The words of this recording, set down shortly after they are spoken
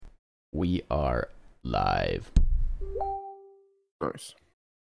We are live. Nice.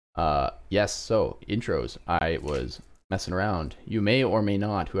 Yes, so intros. I was messing around. You may or may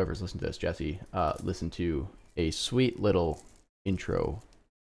not, whoever's listened to this, Jesse, listen to a sweet little intro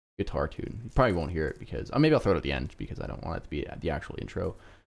guitar tune. You probably won't hear it because maybe I'll throw it at the end because I don't want it to be the actual intro.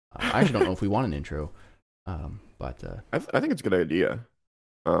 I actually don't know if we want an intro. But I think it's a good idea.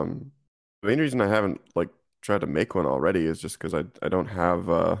 The main reason I haven't tried to make one already is just because I don't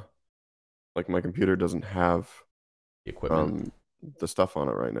have my computer doesn't have the equipment, the stuff on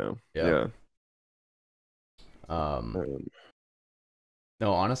it right now. Yeah. No,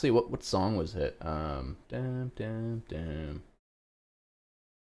 honestly, what song was it? Damn.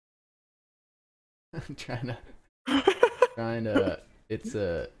 I'm trying to. It's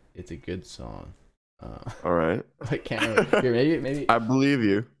a good song. All right. I can't remember. Here, maybe. I believe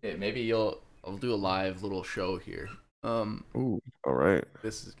you. Maybe I'll do a live little show here. Ooh. All right.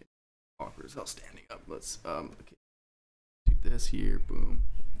 This is awkward as hell standing up. Let's okay. Do this here. Boom.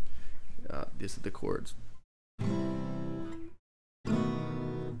 This is the chords.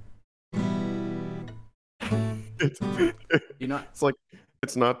 It's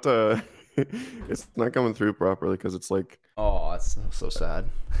not it's not coming through properly because it's like, oh, that's so sad.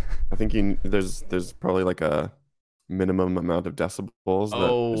 I think there's probably like a minimum amount of decibels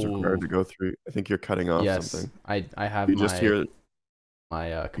that is required to go through. I think you're cutting off something. I have you just hear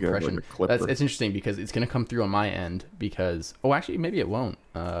my compression. It's interesting because it's gonna come through on my end because actually maybe it won't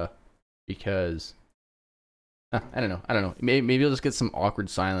because I don't know. Maybe you'll just get some awkward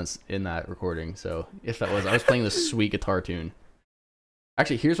silence in that recording. So if that was, I was playing this sweet guitar tune.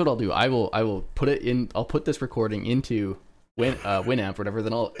 Actually, here's what I'll do. I will put it in. I'll put this recording into Winamp or whatever.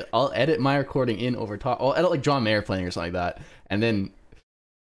 Then I'll edit my recording in over top. I'll edit like John Mayer playing or something like that, and then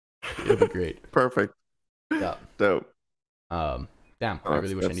it'll be great. Perfect. Yeah. Dope. Damn. I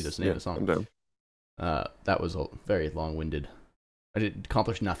really wish I knew the name of the song. I'm down. That was very long-winded. I did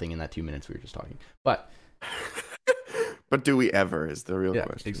accomplish nothing in that 2 minutes we were just talking. But do we ever is the real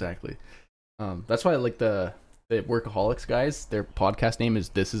question. Exactly. That's why I like the Workaholics guys, their podcast name is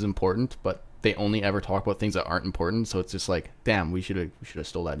This Is Important, but they only ever talk about things that aren't important. So it's just like, damn, we should have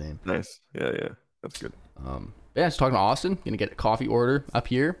stole that name. Nice. Yeah, that's good. Just talking to Austin, gonna get a coffee order up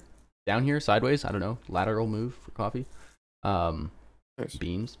here, down here, sideways. I don't know, lateral move for coffee. Nice.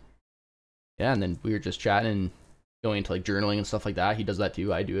 Beans. Yeah, and then we were just chatting and going into like journaling and stuff like that. He does that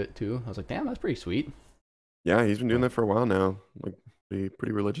too. I do it too. I was like, damn, that's pretty sweet. Yeah, he's been doing that for a while now, like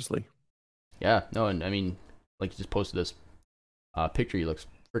pretty religiously. Yeah, no, and I mean, like, he just posted this picture. He looks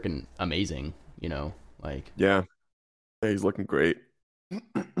freaking amazing, like. Yeah, he's looking great.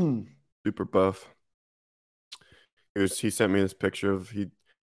 Super buff. He sent me this picture of he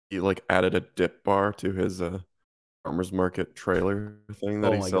like added a dip bar to his farmer's market trailer thing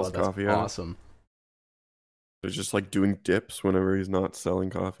that he sells coffee at. Awesome. He's just like doing dips whenever he's not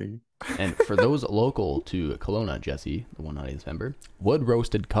selling coffee. And for those local to Kelowna, Jesse, the 190th member, Wood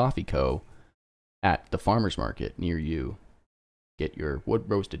Roasted Coffee Co. at the farmer's market near you. Get your wood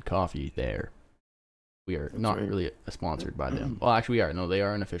roasted coffee there. We are really sponsored by them. Well, actually, we are. No, they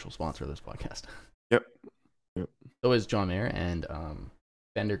are an official sponsor of this podcast. Yep. So is John Mayer and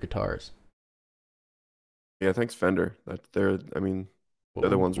Fender Guitars. Yeah, thanks Fender. They're the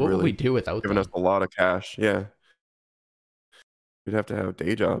ones what really would we do without giving them? us a lot of cash. Yeah. We'd have to have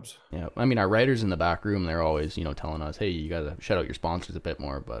day jobs. Yeah, I mean, our writers in the back room, they're always, telling us, hey, you got to shout out your sponsors a bit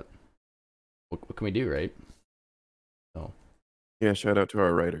more, but what can we do, right? So. Yeah, shout out to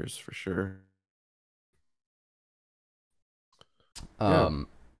our writers for sure. What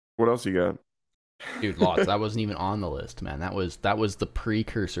else you got? Dude, lots. That wasn't even on the list, man. That was the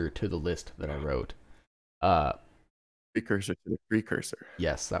precursor to the list that I wrote. Precursor to the precursor.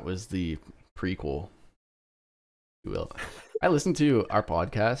 Yes, that was the prequel, if you will. I listened to our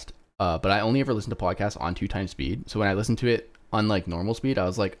podcast, but I only ever listen to podcasts on 2x speed. So when I listened to it on like normal speed, I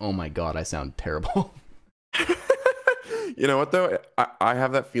was like, oh my god, I sound terrible. You know what though? I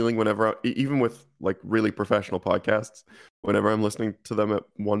have that feeling whenever, even with like really professional podcasts, whenever I'm listening to them at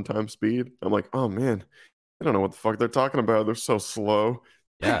 1x speed, I'm like, oh man, I don't know what the fuck they're talking about. They're so slow.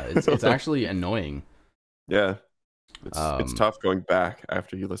 Yeah, it's actually annoying. Yeah, it's tough going back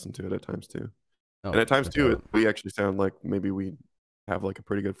after you listen to it at times too. And at times too, we actually sound like maybe we have like a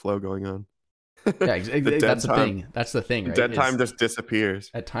pretty good flow going on. Yeah, that's the thing. That's the thing, right? Dead time just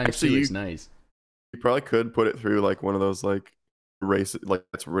disappears. At times too, it's nice. You probably could put it through like one of those like erase, like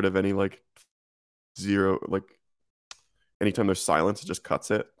gets rid of any like zero, like anytime there's silence, it just cuts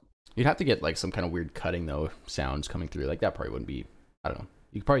it. You'd have to get like some kind of weird cutting though, sounds coming through. Like that probably wouldn't be, I don't know.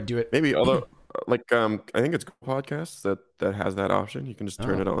 You could probably do it. Maybe, although like I think it's Google Podcasts that has that option. You can just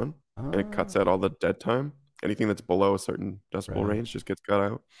turn it on and it cuts out all the dead time. Anything that's below a certain decibel range just gets cut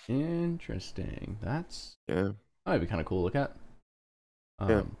out. Interesting. That's that might be kind of cool to look at.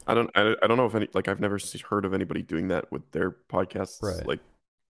 Yeah, I don't know if any, like, I've never heard of anybody doing that with their podcasts like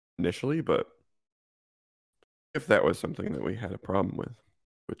initially, but if that was something that we had a problem with,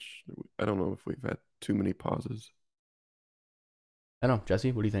 which I don't know if we've had too many pauses. I don't know,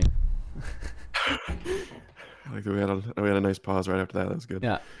 Jesse, what do you think? Like we had a nice pause right after that. That was good.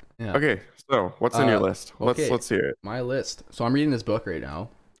 Yeah. Okay, so what's in your list? Let's hear it. My list. So I'm reading this book right now.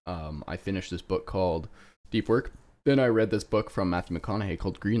 I finished this book called Deep Work. Then I read this book from Matthew McConaughey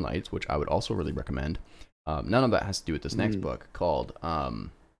called Green Lights, which I would also really recommend. None of that has to do with this next book called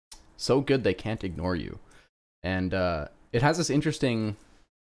So Good They Can't Ignore You. And it has this interesting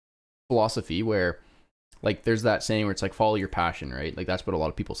philosophy where, like, there's that saying where it's like, follow your passion, right? Like, that's what a lot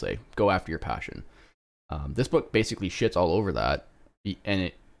of people say. Go after your passion. This book basically shits all over that. And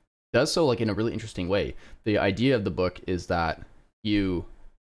it does so, like, in a really interesting way. The idea of the book is that you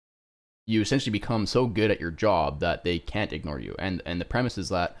essentially become so good at your job that they can't ignore you. And the premise is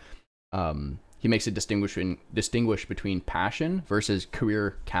that he makes it distinguish between passion versus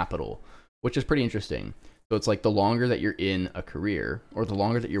career capital, which is pretty interesting. So it's like the longer that you're in a career or the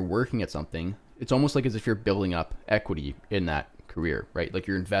longer that you're working at something, it's almost like as if you're building up equity in that career, right? Like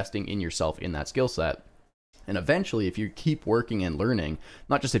you're investing in yourself in that skill set. And eventually, if you keep working and learning,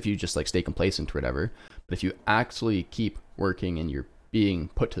 not just if you just like stay complacent or whatever, but if you actually keep working and you're being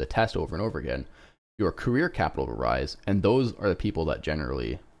put to the test over and over again, your career capital will rise. And those are the people that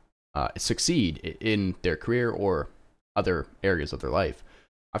generally succeed in their career or other areas of their life.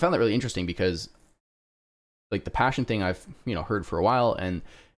 I found that really interesting because like the passion thing I've, heard for a while, and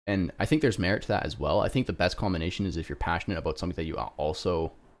I think there's merit to that as well. I think the best combination is if you're passionate about something that you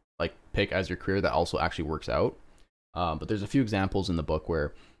also like pick as your career that also actually works out. But there's a few examples in the book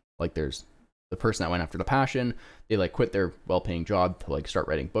where like there's the person that went after the passion, they like quit their well-paying job to like start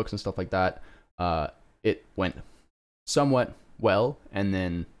writing books and stuff like that. It went somewhat well, and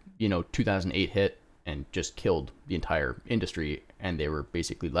then 2008 hit and just killed the entire industry, and they were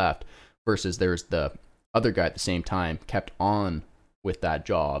basically left. Versus there's the other guy at the same time kept on with that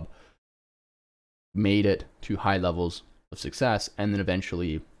job, made it to high levels of success, and then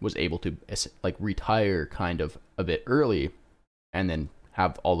eventually was able to like retire kind of a bit early, and then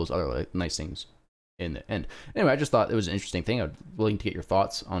have all those other like, nice things in the end. Anyway, I just thought it was an interesting thing. I'm willing to get your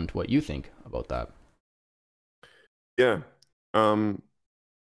thoughts on what you think about that. Yeah. I'm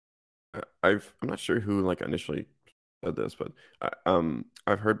not sure who like initially said this, but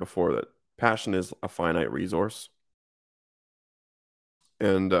I've heard before that passion is a finite resource.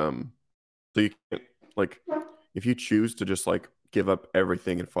 And so you can't, like, if you choose to just like give up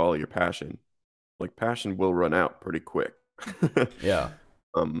everything and follow your passion, like passion will run out pretty quick. Yeah.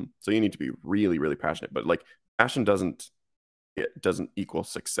 So you need to be really, really passionate, but like passion doesn't equal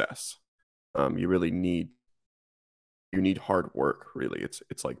success. You need hard work, really.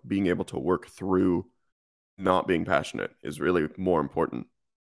 It's like being able to work through not being passionate is really more important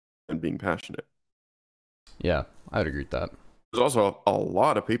than being passionate. Yeah, I would agree with that. There's also a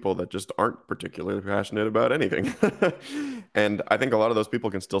lot of people that just aren't particularly passionate about anything. And I think a lot of those people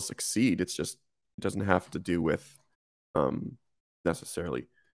can still succeed. It's just, it doesn't have to do with necessarily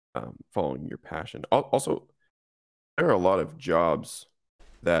following your passion. Also, there are a lot of jobs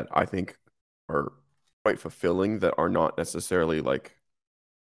that I think are quite fulfilling that are not necessarily like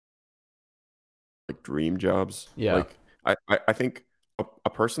dream jobs. Yeah. Like I think a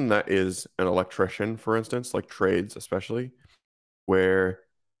person that is an electrician, for instance, like trades especially, where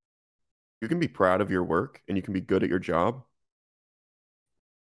you can be proud of your work and you can be good at your job,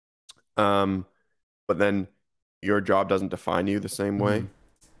 but then your job doesn't define you the same way.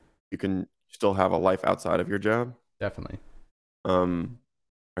 You can still have a life outside of your job. Definitely.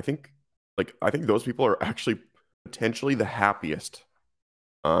 I think those people are actually potentially the happiest,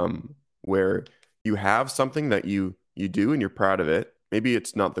 where you have something that you do and you're proud of it. Maybe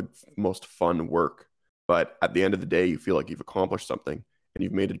it's not the most fun work, but at the end of the day, you feel like you've accomplished something and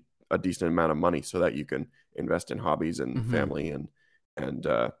you've made a decent amount of money so that you can invest in hobbies and family and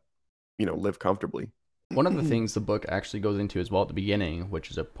live comfortably. One of the things the book actually goes into as well at the beginning, which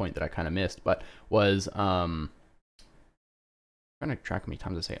is a point that I kind of missed, but was trying to track how many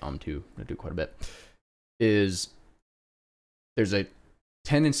times I say too. I do quite a bit. Is there's a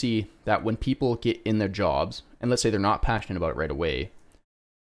tendency that when people get in their jobs, and let's say they're not passionate about it right away,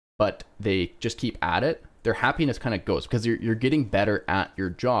 but they just keep at it, their happiness kind of goes because you're getting better at your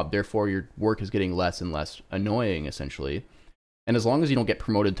job. Therefore, your work is getting less and less annoying, essentially. And as long as you don't get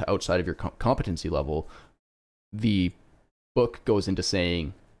promoted to outside of your competency level, the book goes into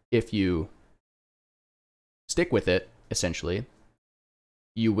saying if you stick with it, essentially,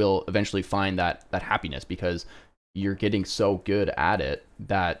 you will eventually find that happiness because you're getting so good at it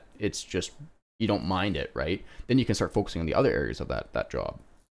that it's just, you don't mind it, right? Then you can start focusing on the other areas of that job.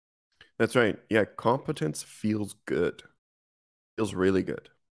 That's right. Yeah, competence feels good. Feels really good.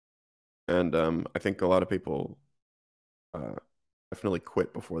 And I think a lot of people definitely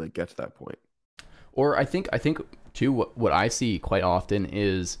quit before they get to that point. Or I think too, what I see quite often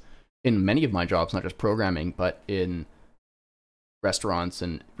is in many of my jobs, not just programming, but in restaurants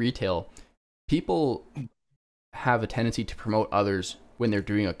and retail, people have a tendency to promote others when they're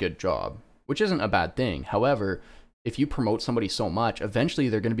doing a good job, which isn't a bad thing. However, if you promote somebody so much, eventually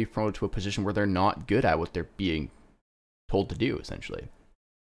they're going to be promoted to a position where they're not good at what they're being told to do, essentially.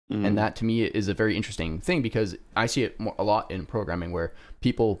 And that to me is a very interesting thing because I see it a lot in programming where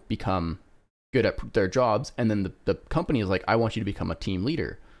people become good at their jobs and then the company is like, I want you to become a team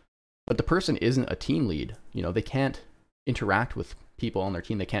leader. But the person isn't a team lead. You know, they can't interact with people on their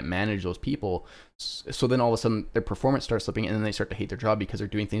team. They can't manage those people. So then all of a sudden their performance starts slipping and then they start to hate their job because they're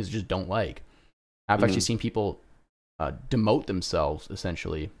doing things they just don't like. I've actually seen people demote themselves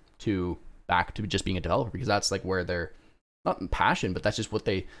essentially back to just being a developer because that's like where they're not in passion, but that's just what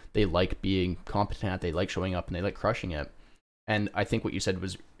they like being competent at. They like showing up and they like crushing it. And I think what you said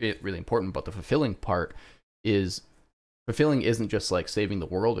was really important, but the fulfilling part is fulfilling isn't just like saving the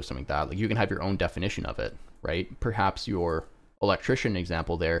world or something like that. Like you can have your own definition of it, right? Perhaps your electrician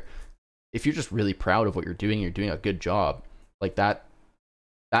example there, if you're just really proud of what you're doing a good job, like that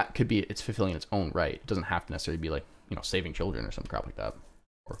could be, it's fulfilling in its own right. It doesn't have to necessarily be like, you know, saving children or some crap like that.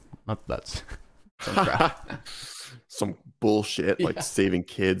 Or not that's some crap. Some bullshit like saving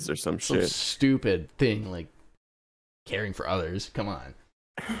kids or some shit. Stupid thing like caring for others. Come on.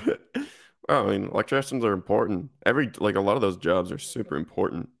 Well, I mean, electricians are important. A lot of those jobs are super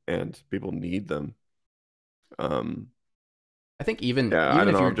important and people need them. I think even if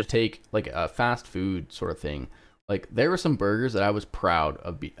you were to take like a fast food sort of thing, like there were some burgers that I was proud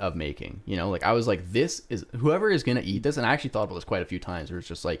of making, you know, like I was like, this is whoever is going to eat this. And I actually thought about this quite a few times where it's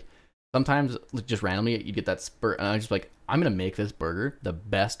just like, sometimes just randomly you get that spur and I was just like, I'm going to make this burger the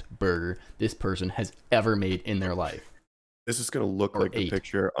best burger this person has ever made in their life. This is going to look like the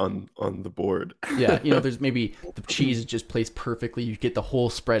picture on the board. Yeah, you know, there's maybe the cheese is just placed perfectly. You get the whole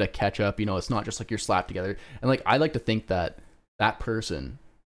spread of ketchup, you know, it's not just like you're slapped together. And like I like to think that that person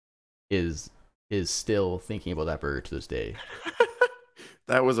is still thinking about that burger to this day.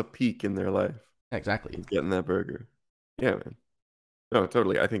 That was a peak in their life. Exactly. Getting that burger. Yeah, man. No,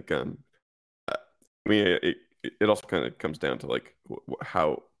 totally. I think I mean it also kind of comes down to like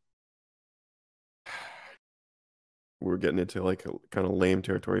how we're getting into like a kind of lame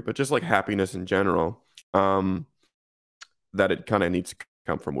territory, but just like happiness in general, that it kind of needs to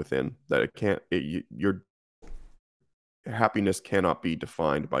come from within. That it can't. Your happiness cannot be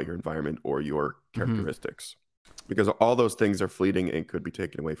defined by your environment or your characteristics, because all those things are fleeting and could be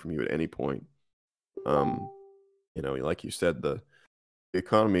taken away from you at any point. You know, like you said, the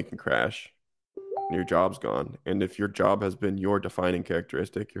economy can crash and your job's gone. And if your job has been your defining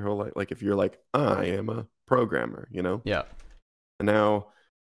characteristic your whole life, like if you're like, I am a programmer, you know? Yeah. And now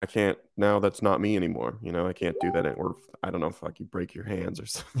now that's not me anymore. You know, I can't do that. Or I don't know if like you break your hands or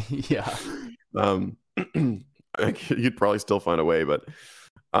something. Yeah. You'd probably still find a way, but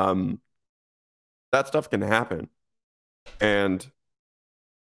that stuff can happen. And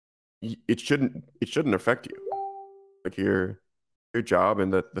it shouldn't affect you. Like your job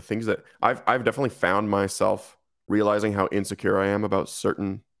and the things that I've definitely found myself realizing how insecure I am about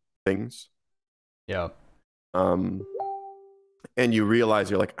certain things. Yeah. And you realize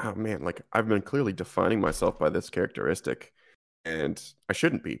you're like, oh man, like I've been clearly defining myself by this characteristic and I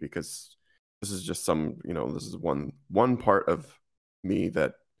shouldn't be, because this is just this is one part of me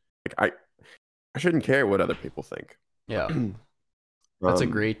that like I shouldn't care what other people think. Yeah. That's a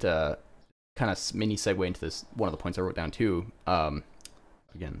great kind of mini segue into this. One of the points I wrote down too. Again,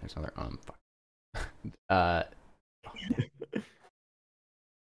 there's another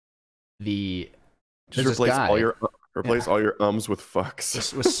just replace all your ums with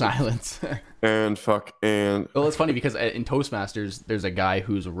fucks with silence and fuck and. Well, it's funny because in Toastmasters, there's a guy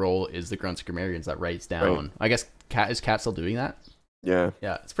whose role is the Grunts Grammarians that writes down. Right. I guess Kat still doing that? Yeah,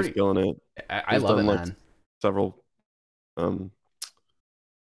 it's pretty. He's killing it. I love it, man. Several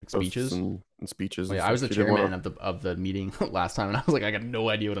speeches and speeches. Oh, yeah, I was the chairman of the meeting last time, and I was like, I got no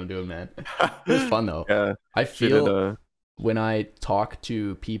idea what I'm doing, man. It was fun though. Yeah, I feel when I talk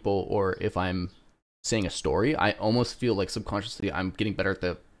to people, or if I'm saying a story, I almost feel like subconsciously I'm getting better at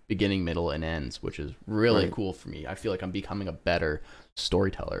the beginning, middle, and ends, which is really cool for me. I feel like I'm becoming a better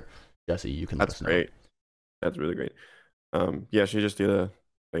storyteller. Jesse, you can let us know. Great. That's really great. Yeah, she just did a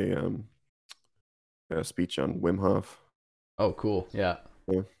speech on Wim Hof. Oh, cool. Yeah.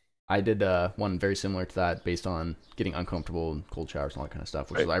 I did one very similar to that, based on getting uncomfortable in cold showers and all that kind of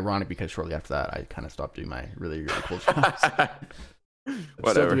stuff, which is ironic because shortly after that, I kind of stopped doing my really, really cold showers. I'm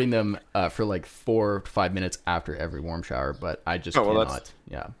still doing them for like 4 to 5 minutes after every warm shower, but I just cannot.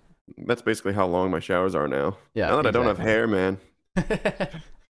 Yeah. That's basically how long my showers are now. Yeah. Now that I don't have hair, man.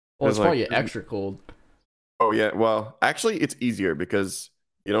 Well, it's probably extra cold. Oh, yeah. Well, actually, it's easier because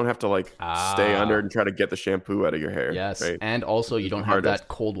you don't have to like stay under and try to get the shampoo out of your hair. Yes. Right? And also, you don't have that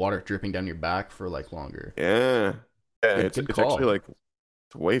cold water dripping down your back for like longer. Yeah. It's actually like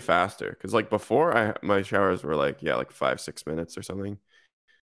way faster, because like before my showers were like 5-6 minutes or something.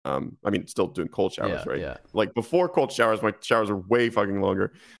 I mean, still doing cold showers, right? Yeah. Like before cold showers, my showers were way fucking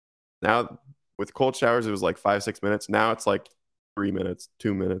longer. Now with cold showers, it was like 5-6 minutes. Now it's like 3 minutes,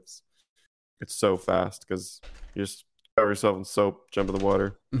 2 minutes. It's so fast because you just cover yourself in soap, jump in the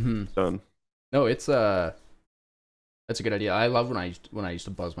water, done. No, that's a good idea. I love when I used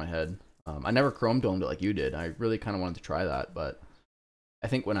to buzz my head. I never chrome domed it like you did. I really kind of wanted to try that, but I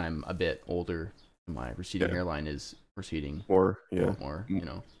think when I'm a bit older, my receding hairline is receding more,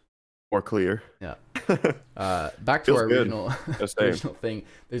 more clear. Yeah. Back to our original thing.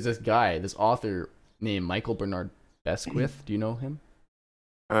 There's this guy, this author named Michael Bernard Beckwith. Do you know him?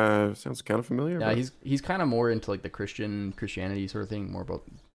 Sounds kind of familiar. Yeah, he's kind of more into like the Christianity sort of thing, more about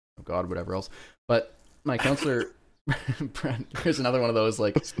God, whatever else. But my counselor, here's another one of those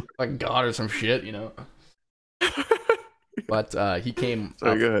like God or some shit, But he came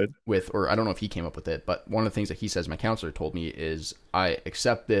up with, or I don't know if he came up with it, but one of the things that he says my counselor told me is, I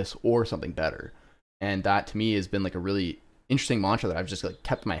accept this or something better. And that to me has been like a really interesting mantra that I've just like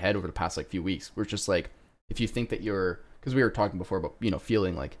kept in my head over the past like few weeks. Where it's just like, if you think that because we were talking before about,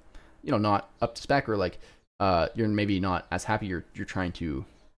 feeling like, not up to spec, or like you're maybe not as happy, you're trying to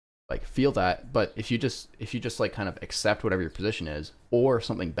like feel that. But if you just like kind of accept whatever your position is or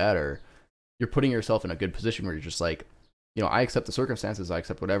something better, you're putting yourself in a good position where you're just like, I accept the circumstances, I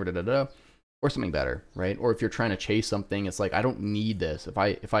accept whatever, or something better, right? Or if you're trying to chase something, it's like, I don't need this. If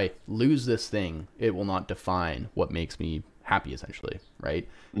I lose this thing, it will not define what makes me happy, essentially, right?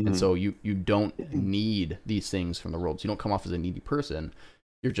 And so you don't need these things from the world. So you don't come off as a needy person.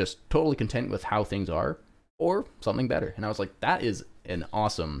 You're just totally content with how things are, or something better. And I was like, that is an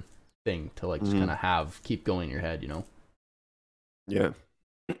awesome thing to like just kind of keep going in your head, Yeah.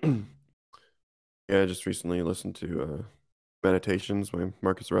 Yeah, I just recently listened to Meditations by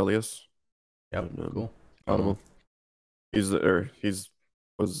Marcus Aurelius. Yep, cool. Audible. He was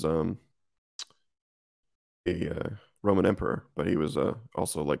a Roman emperor, but he was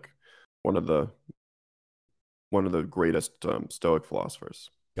also like one of the greatest Stoic philosophers.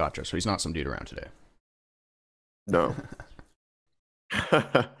 Gotcha. So he's not some dude around today. No.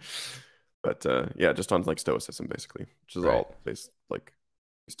 But just on like Stoicism, basically, which is all based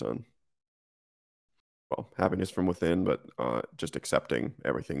on happiness from within, but just accepting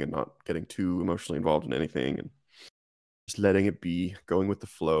everything and not getting too emotionally involved in anything, and just letting it be, going with the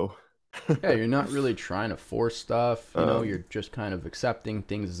flow. Yeah, you're not really trying to force stuff. You're just kind of accepting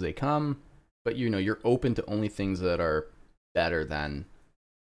things as they come, but you're open to only things that are better than,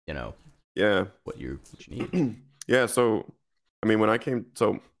 what you need. Yeah. So, I mean, it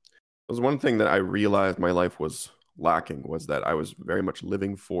was one thing that I realized my life was lacking, was that I was very much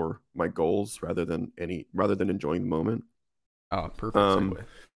living for my goals rather than enjoying the moment. Oh, perfect segue.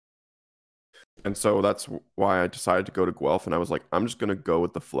 And so that's why I decided to go to Guelph, and I was like, I'm just gonna go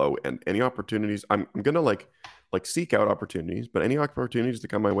with the flow, and any opportunities, I'm gonna like seek out opportunities, but any opportunities that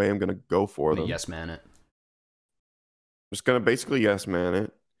come my way, I'm gonna go for them. Yes, man it. I'm just gonna basically yes man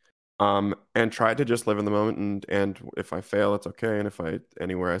it. And try to just live in the moment, and if I fail, it's okay. And if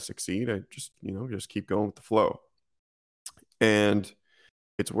anywhere I succeed, I just just keep going with the flow. And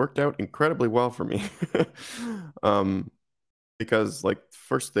it's worked out incredibly well for me. Because like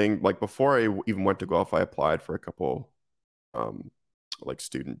first thing, like before I even went to Guelph, I applied for a couple like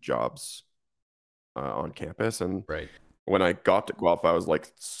student jobs on campus, and when I got to Guelph, I was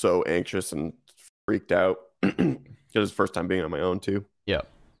like so anxious and freaked out because it's the first time being on my own too. Yeah.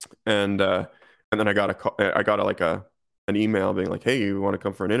 And then I got an email being like, "Hey, you want to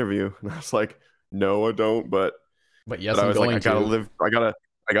come for an interview?" And I was like, "No, I don't." But yes, I was like,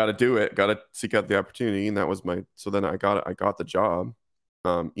 I gotta do it. Gotta seek out the opportunity, and that was so then I got the job.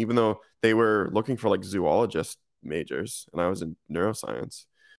 Even though they were looking for like zoologist majors, and I was in neuroscience.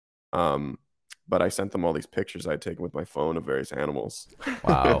 but I sent them all these pictures I'd taken with my phone of various animals.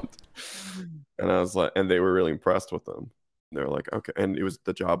 Wow. And I was like, and they were really impressed with them. They're like, okay. And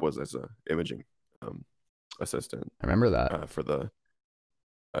the job was as a imaging assistant. I remember that. For the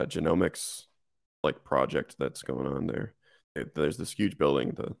genomics like project that's going on there. There's this huge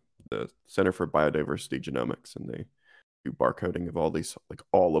building, the Center for Biodiversity Genomics, and they do barcoding of all these, like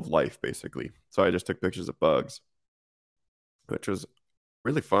all of life basically. So I just took pictures of bugs, which was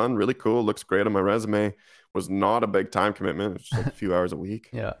really fun, really cool. Looks great on my resume. Was not a big time commitment. It's just like a few hours a week.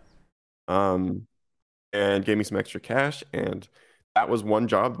 Yeah. And gave me some extra cash. And that was one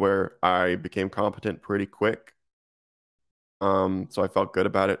job where I became competent pretty quick. So I felt good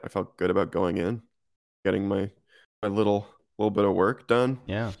about it. I felt good about going in, getting my little bit of work done.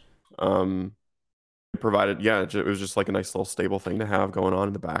 Yeah. It provided, it was just like a nice little stable thing to have going on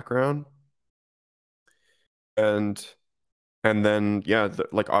in the background. And then,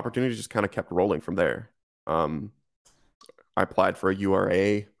 like opportunities just kind of kept rolling from there. I applied for a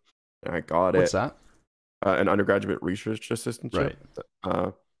URA and I got it. What's that? An undergraduate research assistantship,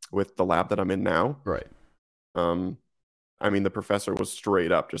 with the lab that I'm in now. Right. I mean, the professor was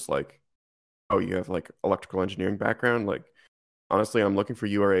straight up just like, oh, you have like electrical engineering background? Like, honestly, I'm looking for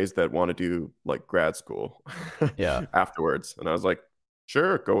URAs that want to do like grad school afterwards. And I was like,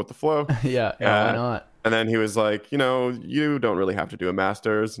 sure, go with the flow. Yeah, why not? And then he was like, you don't really have to do a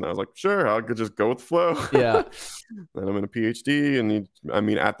master's. And I was like, sure, I'll just go with the flow. Yeah. Then I'm in a PhD. And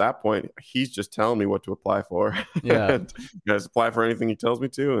at that point, he's just telling me what to apply for. Yeah. And I just apply for anything he tells me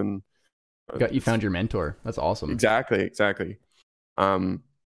to. And you found your mentor. That's awesome. Exactly. It's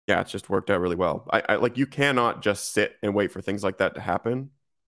just worked out really well. I like, you cannot just sit and wait for things like that to happen.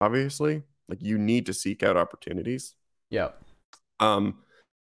 Obviously, like you need to seek out opportunities. Yeah.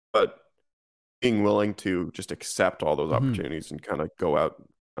 But being willing to just accept all those opportunities and kind of go out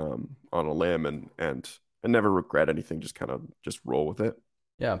on a limb and never regret anything, just kind of roll with it.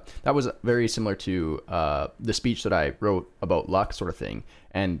 Yeah, that was very similar to the speech that I wrote about luck sort of thing.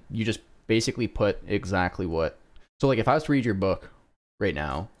 And you just basically put exactly what... So like if I was to read your book right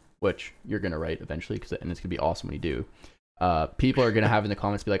now, which you're going to write eventually, and it's going to be awesome when you do, people are going to have in the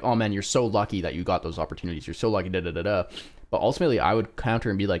comments be like, oh man, you're so lucky that you got those opportunities. You're so lucky, da-da-da-da. But ultimately, I would counter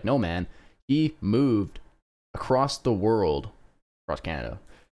and be like, no man, he moved across the world, across Canada,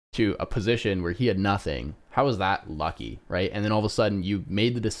 to a position where he had nothing. How is that lucky, right? And then all of a sudden, you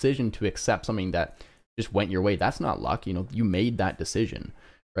made the decision to accept something that just went your way. That's not luck. You made that decision,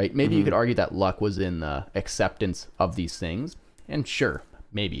 right? Maybe you could argue that luck was in the acceptance of these things. And sure,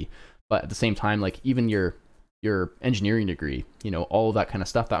 maybe. But at the same time, like even your engineering degree, all of that kind of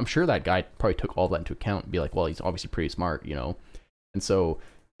stuff, that I'm sure that guy probably took all that into account and be like, well, he's obviously pretty smart, And so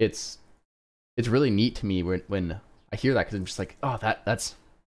it's really neat to me when I hear that, because I'm just like, oh,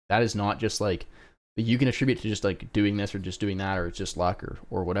 that is not just like you can attribute to just like doing this or just doing that, or it's just luck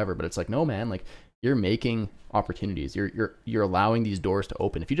or whatever. But it's like, no man, like you're making opportunities. You're allowing these doors to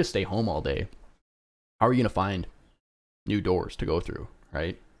open. If you just stay home all day, how are you going to find new doors to go through,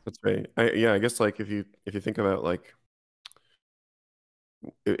 right? That's right. I guess like if you think about like,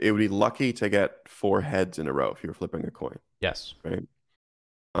 it would be lucky to get 4 heads in a row if you were flipping a coin. Yes. Right.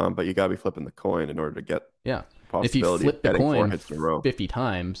 But you gotta be flipping the coin in order to get If you flip the coin 4 heads in a row 50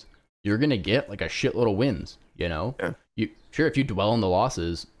 times, you're gonna get like a shitload of wins. Yeah. If you dwell on the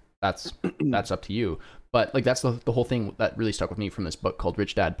losses, that's up to you. But like that's the whole thing that really stuck with me from this book called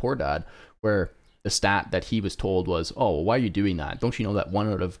Rich Dad Poor Dad, where the stat that he was told was, oh, well, why are you doing that? Don't you know that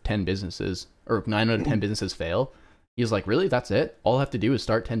 1 out of 10 businesses or 9 out of 10 businesses fail? He's like, really? That's it? All I have to do is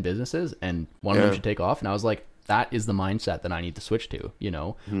start 10 businesses and one of them should take off? And I was like, that is the mindset that I need to switch to,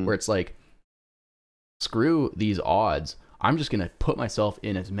 where it's like, screw these odds. I'm just going to put myself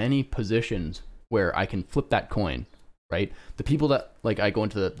in as many positions where I can flip that coin, right? The people that, like, I go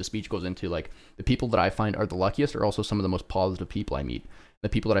into the speech goes into, like, the people that I find are the luckiest are also some of the most positive people I meet. The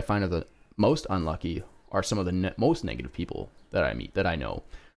people that I find are the most unlucky are some of the most negative people that I meet, that I know,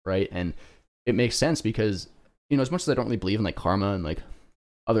 right? And it makes sense because, as much as I don't really believe in like karma and like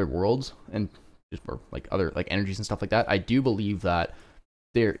other worlds and just or like other like energies and stuff like that, I do believe that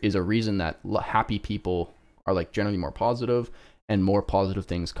there is a reason that happy people are like generally more positive and more positive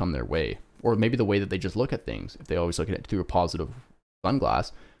things come their way. Or maybe the way that they just look at things, if they always look at it through a positive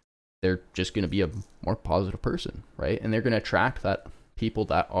sunglass, they're just going to be a more positive person, right? And they're going to attract that people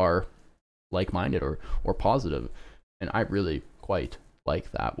that are like-minded or positive. And I really quite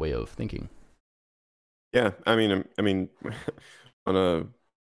like that way of thinking. Yeah, I mean, on a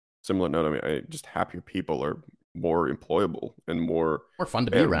similar note, I just happier people are more employable and more fun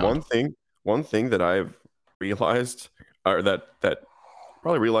to be around. One thing that I've realized, or that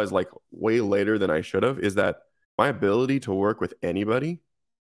probably realized like way later than I should have is that my ability to work with anybody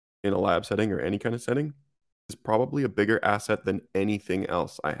in a lab setting or any kind of setting is probably a bigger asset than anything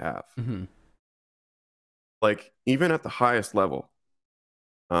else I have. Mm-hmm. Like even at the highest level,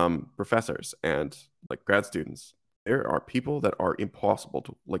 professors and like grad students, there are people that are impossible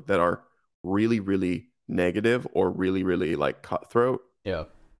to like, that are really, really negative or really, really like cutthroat. Yeah.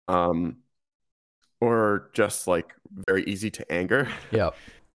 Or just like very easy to anger. Yeah.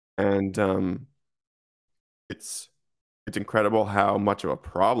 And it's incredible how much of a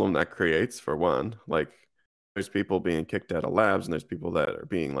problem that creates, for one. Like there's people being kicked out of labs and there's people that are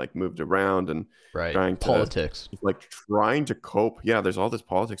being like moved around and Right. trying Politics. trying to cope. Yeah, there's all this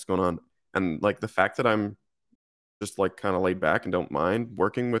politics going on. And like the fact that I'm just like kind of laid back and don't mind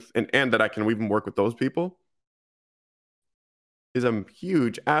working with and that I can even work with those people is a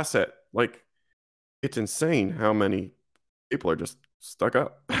huge asset. Like it's insane how many people are just stuck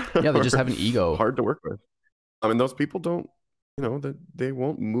up. Yeah, they just have an ego. Hard to work with. I mean, those people don't, that they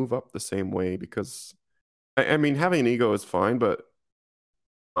won't move up the same way because, I mean, having an ego is fine, but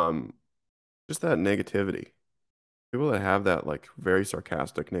just that negativity, people that have that like very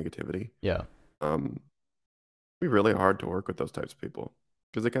sarcastic negativity, yeah, be really hard to work with those types of people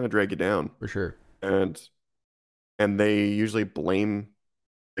because they kind of drag you down for sure. And they usually blame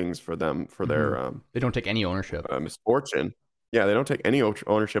things for them for their they don't take any ownership, misfortune. Yeah, they don't take any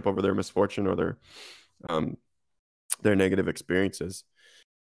ownership over their misfortune or their negative experiences.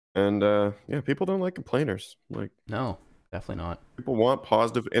 And yeah, people don't like complainers. Like, no, definitely not. People want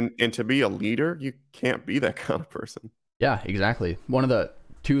positive, and to be a leader, you can't be that kind of person. Yeah, exactly.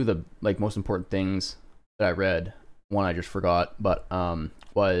 Two of the like most important things that I read, one I just forgot, but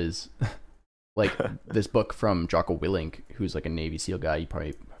was like this book from Jocko Willink, who's like a Navy SEAL guy. You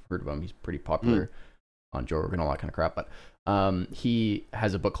probably heard of him. He's pretty popular on Joe Rogan, all that kind of crap. But he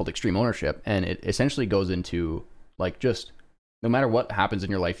has a book called Extreme Ownership, and it essentially goes into like just no matter what happens in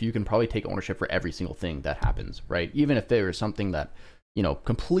your life, you can probably take ownership for every single thing that happens, right? Even if there is something that,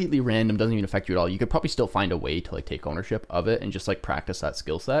 completely random, doesn't even affect you at all, you could probably still find a way to like take ownership of it and just like practice that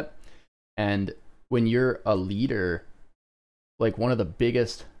skill set. And when you're a leader, like one of the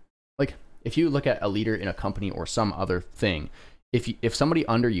biggest, like if you look at a leader in a company or some other thing, if somebody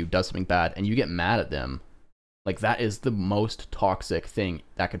under you does something bad and you get mad at them, like that is the most toxic thing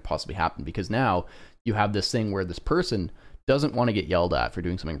that could possibly happen, because now you have this thing where this person doesn't want to get yelled at for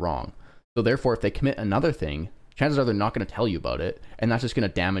doing something wrong. So therefore, if they commit another thing, chances are they're not going to tell you about it, and that's just going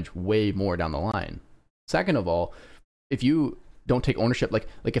to damage way more down the line. Second of all, if you don't take ownership, like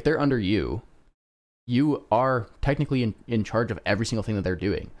if they're under you, you are technically in charge of every single thing that they're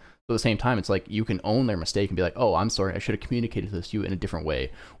doing. So at the same time, it's like you can own their mistake and be like, oh, I'm sorry, I should have communicated this to you in a different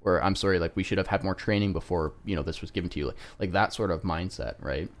way. Or I'm sorry, like we should have had more training before, this was given to you. Like that sort of mindset,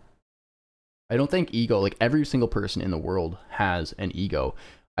 right? I don't think ego, like every single person in the world has an ego.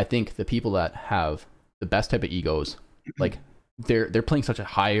 I think the people that have the best type of egos, like they're playing such a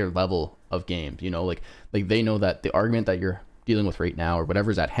higher level of games, like they know that the argument that you're dealing with right now or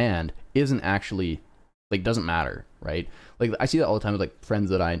whatever's at hand isn't actually like doesn't matter, right? Like I see that all the time with like friends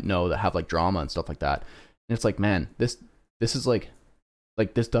that I know that have like drama and stuff like that. And it's like, man, this is like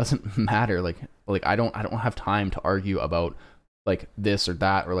this doesn't matter. Like I don't have time to argue about like this or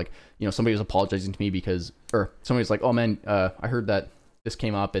that, or like, somebody was apologizing to me because, or somebody's like, oh man, I heard that this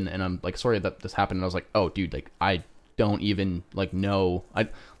came up and I'm like, sorry that this happened. And I was like, oh dude, like I don't even like know.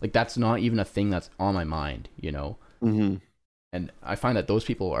 That's not even a thing that's on my mind, Mm-hmm. And I find that those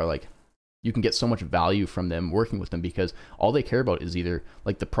people are like, you can get so much value from them working with them because all they care about is either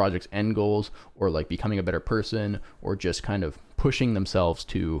like the project's end goals or like becoming a better person or just kind of pushing themselves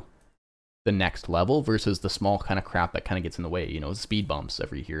to the next level versus the small kind of crap that kind of gets in the way, speed bumps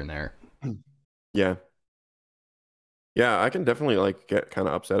every here and there. Yeah. Yeah, I can definitely like get kind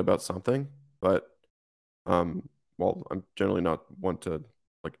of upset about something, but well, I'm generally not one to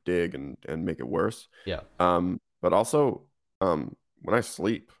like dig and make it worse. Yeah. But also when I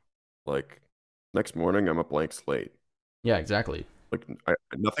sleep, like next morning I'm a blank slate. Yeah, exactly. Like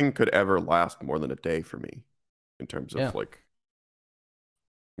nothing could ever last more than a day for me in terms of like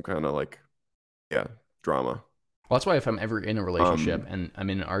I'm kind of like drama. Well, that's why if I'm ever in a relationship and I'm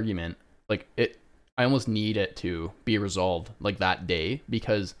in an argument, like I almost need it to be resolved like that day,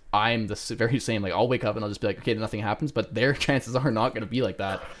 because I'm the very same. Like I'll wake up and I'll just be like, okay, nothing happens, but their chances are not going to be like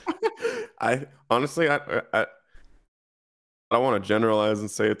that. I honestly, I don't want to generalize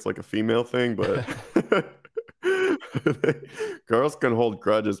and say it's like a female thing, but girls can hold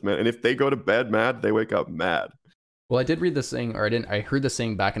grudges, man. And if they go to bed mad, they wake up mad. Well, I did read this thing, or I heard this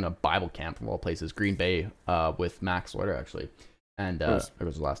thing back in a Bible camp from all places, Green Bay, with Max Loiter actually. and Nice. it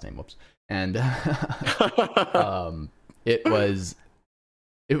was the last name. Whoops. And um, it was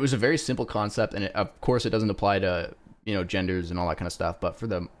a very simple concept, and of course, it doesn't apply to genders and all that kind of stuff. But for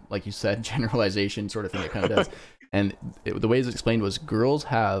the, like you said, generalization sort of thing, it kind of does. And the way it's explained was guys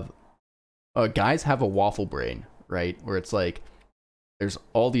have a waffle brain, right? Where it's like there's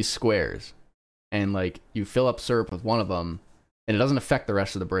all these squares, and like you fill up syrup with one of them, and it doesn't affect the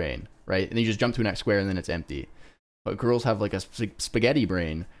rest of the brain, right? And then you just jump to the next square, and then it's empty. But girls have like a spaghetti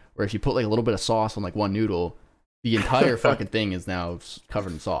brain, where if you put like a little bit of sauce on like one noodle, the entire fucking thing is now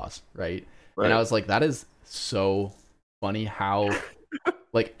covered in sauce, right? And I was like, that is so funny how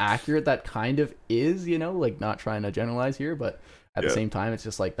like accurate that kind of is, like not trying to generalize here, but at the same time, it's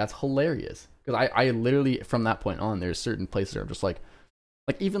just like, that's hilarious. Because I literally, from that point on, there's certain places where I'm just like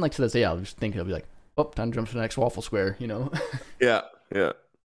even like to this day, I'll just think, I'll be like, oh, time to jump to the next waffle square, Yeah, yeah.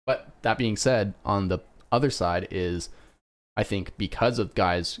 But that being said, on the other side is, I think because of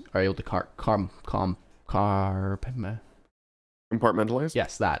guys are able to compartmentalize.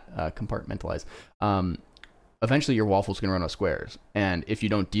 Yes, that compartmentalize. Eventually, your waffle's gonna run out of squares, and if you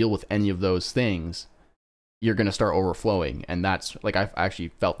don't deal with any of those things, you're gonna start overflowing. And that's like, I've actually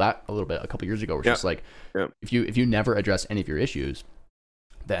felt that a little bit a couple years ago. Where it's just like, if you never address any of your issues,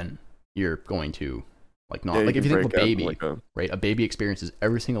 then you're going to like not like if you think of a baby, right? A baby experiences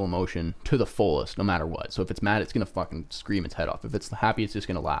every single emotion to the fullest, no matter what. So if it's mad, it's gonna fucking scream its head off. If it's happy, it's just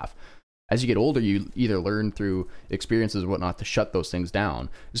gonna laugh. As you get older, you either learn through experiences or whatnot to shut those things down.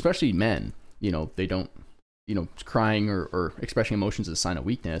 Especially men, they don't, crying or expressing emotions is a sign of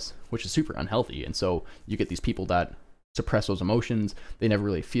weakness, which is super unhealthy. And so you get these people that suppress those emotions. They never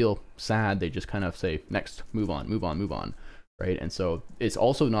really feel sad. They just kind of say, next, move on, move on, move on. Right. And so it's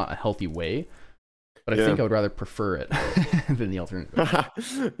also not a healthy way, but I think I would rather prefer it than the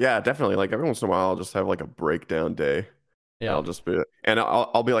alternative. Yeah, definitely. Like every once in a while, I'll just have like a breakdown day. Yeah. I'll just be, and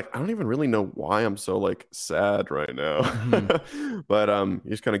I'll be like, I don't even really know why I'm so like sad right now. Mm-hmm. But you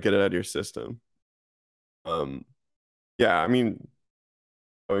just kind of get it out of your system. Yeah, I mean,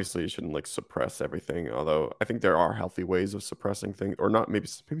 obviously you shouldn't like suppress everything, although I think there are healthy ways of suppressing things, or not, maybe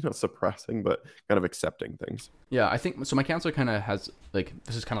not suppressing, but kind of accepting things. Yeah, I think so. My counselor kind of has like,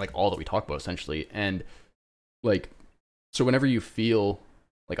 this is kind of like all that we talk about essentially. And like, so whenever you feel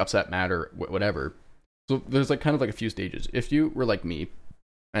like upset, mad, or whatever, so there's like kind of like a few stages. If you were like me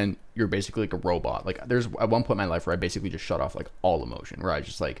and you're basically like a robot, like there's at one point in my life where I basically just shut off like all emotion, where I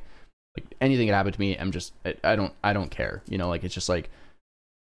just like anything that happened to me, I'm just, I don't care, like it's just like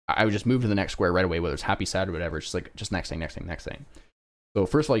I would just move to the next square right away, whether it's happy, sad, or whatever. It's just like, just next thing. So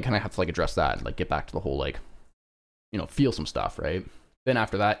first of all, you kind of have to like address that and like get back to the whole like, feel some stuff, right? Then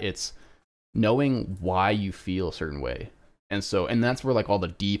after that, it's knowing why you feel a certain way. And that's where like all the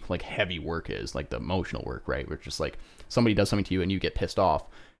deep, like heavy work is, like the emotional work, right? Where it's just like somebody does something to you and you get pissed off,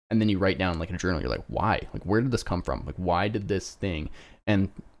 and then you write down like in a journal, you're like, why? Like, where did this come from? Like, why did this thing? And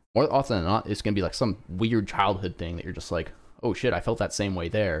more often than not, it's going to be like some weird childhood thing that you're just like, oh shit, I felt that same way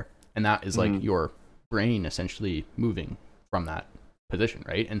there. And that is like your brain essentially moving from that position,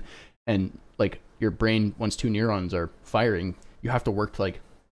 right? And like your brain, once two neurons are firing, you have to work to like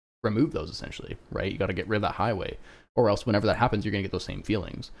remove those essentially, right? You got to get rid of that highway, or else whenever that happens, you're going to get those same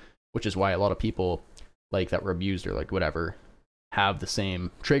feelings, which is why a lot of people like that were abused or like whatever have the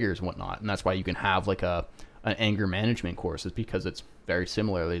same triggers and whatnot. And that's why you can have like an anger management course, is because it's very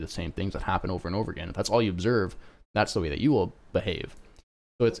similarly the same things that happen over and over again. If that's all you observe, that's the way that you will behave.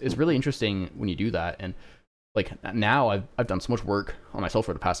 So it's really interesting when you do that. And like now I've done so much work on myself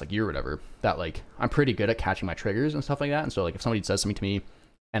for the past like year or whatever, that like I'm pretty good at catching my triggers and stuff like that. And so like if somebody says something to me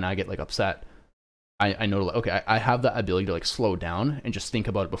and I get like upset, I know like, okay, I have that ability to like slow down and just think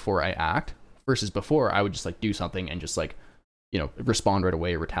about it before I act, versus before I would just like do something and just like, respond right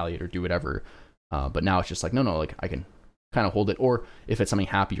away or retaliate or do whatever. But now it's just like, no, like I can kind of hold it. Or if it's something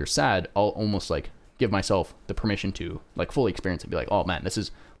happy or sad, I'll almost like give myself the permission to like fully experience it, be like, oh man, this is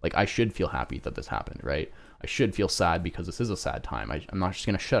like, I should feel happy that this happened, right? I should feel sad because this is a sad time. I'm not just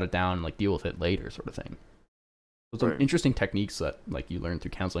going to shut it down and like deal with it later, sort of thing. So some interesting techniques that like you learn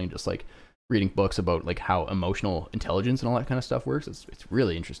through counseling, just like reading books about like how emotional intelligence and all that kind of stuff works. It's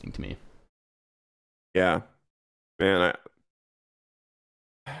really interesting to me. Yeah, man,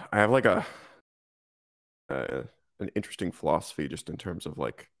 I have like an interesting philosophy just in terms of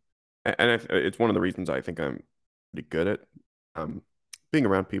like, and it's one of the reasons I think I'm pretty good at being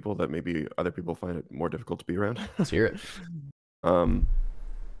around people that maybe other people find it more difficult to be around. Let's hear it.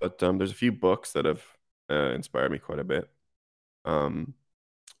 But there's a few books that have inspired me quite a bit.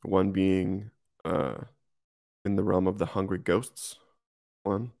 One being In the Realm of the Hungry Ghosts,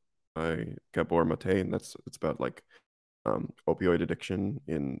 one by Gabor Mate, and it's about like opioid addiction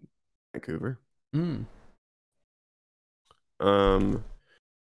in Vancouver. Mm.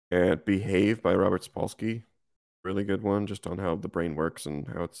 And Behave by Robert Sapolsky, really good one, just on how the brain works and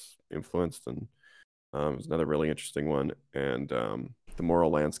how it's influenced. And it's another really interesting one. And The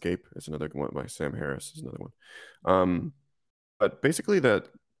Moral Landscape is another one by Sam Harris, is another one. But basically that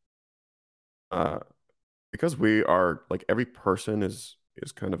because we are like, every person is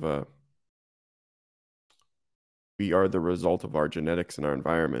kind of we are the result of our genetics and our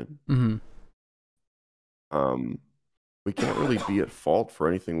environment. Mm-hmm. We can't really be at fault for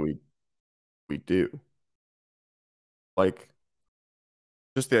anything we do. Like,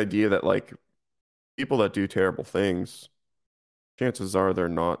 just the idea that like people that do terrible things, chances are they're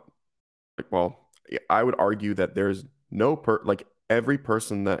not like, well, I would argue that there's no like every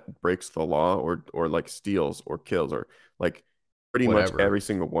person that breaks the law or like steals or kills or like pretty much every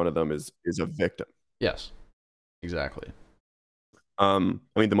single one of them is a victim. Yes, exactly. I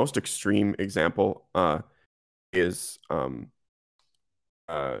mean, the most extreme example is like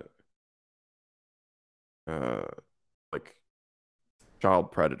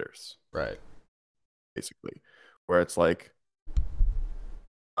child predators, right? Basically, where it's like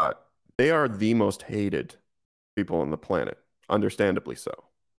they are the most hated people on the planet, understandably so,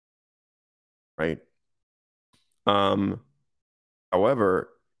 right? However,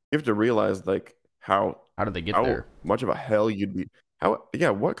 you have to realize like how did they get there? Much of a hell you'd be.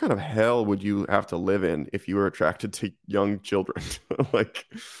 What kind of hell would you have to live in if you were attracted to young children? like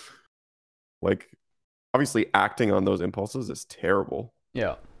obviously acting on those impulses is terrible.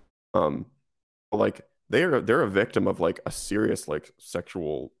 Yeah. Like they're a victim of like a serious like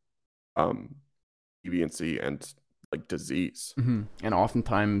sexual deviancy and like disease. Mm-hmm. And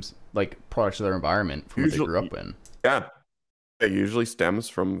oftentimes like products of their environment from what they grew up in. Yeah. It usually stems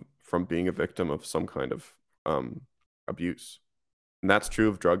from being a victim of some kind of abuse. And that's true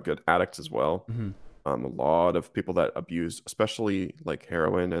of drug addicts as well. Mm-hmm. A lot of people that abuse, especially like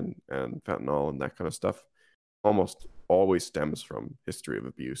heroin and fentanyl and that kind of stuff, almost always stems from history of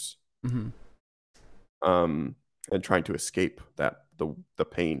abuse. Mm-hmm. And trying to escape that the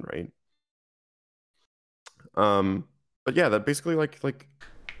pain, right? But yeah, that basically like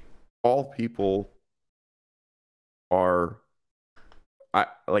all people are.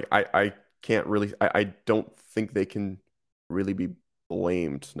 I can't really. I don't think they can really be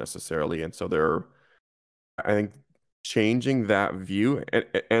blamed necessarily, and so I think changing that view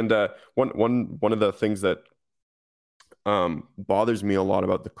and one of the things that bothers me a lot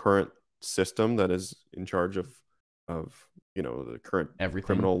about the current system that is in charge of the current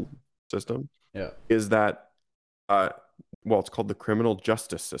criminal system, is that it's called the criminal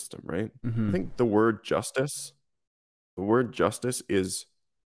justice system, right? Mm-hmm. I think the word justice is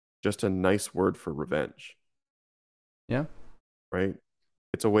just a nice word for revenge. Yeah. Right?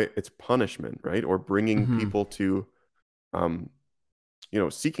 It's punishment, right? Or bringing mm-hmm. people to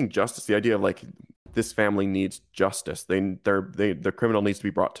seeking justice. The idea of like, this family needs justice. The criminal needs to be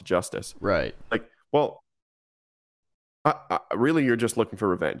brought to justice. Right. Like, well, really, you're just looking for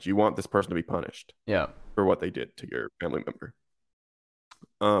revenge. You want this person to be punished. Yeah. For what they did to your family member.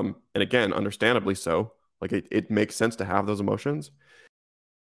 And again, understandably so. Like it makes sense to have those emotions,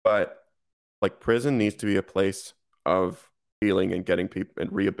 but like prison needs to be a place of healing and getting people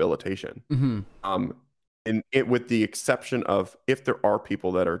and rehabilitation. Mm-hmm. And with the exception of if there are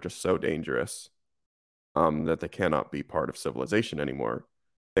people that are just so dangerous that they cannot be part of civilization anymore,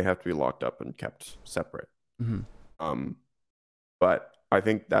 they have to be locked up and kept separate. Mm-hmm. But I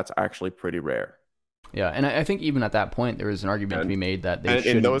think that's actually pretty rare. Yeah, and I think even at that point, there is an argument to be made that they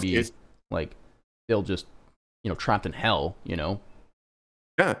shouldn't be like they'll just trapped in hell. Yeah,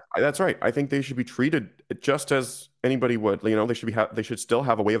 that's right. I think they should be treated just as anybody would. They should still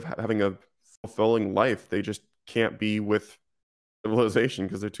have a way of having a fulfilling life. They just can't be with civilization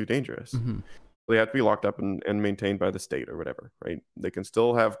because they're too dangerous. Mm-hmm. They have to be locked up and maintained by the state or whatever, right? They can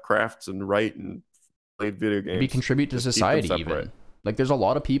still have crafts and write and play video games. Maybe contribute to society even. Like there's a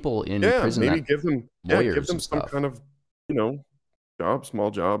lot of people in prison maybe that give them some stuff. kind of job,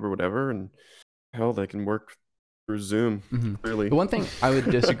 small job or whatever, and hell, they can work through Zoom. Mm-hmm. Clearly, the one thing I would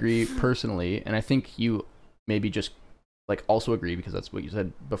disagree personally, and I think you maybe just like also agree because that's what you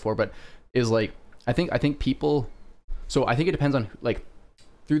said before, but is like I think people. So I think it depends on like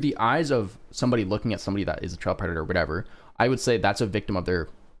through the eyes of somebody looking at somebody that is a child predator or whatever. I would say that's a victim of their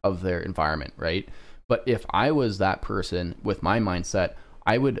environment, right? But if I was that person with my mindset,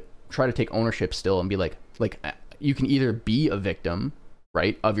 I would try to take ownership still and be like you can either be a victim,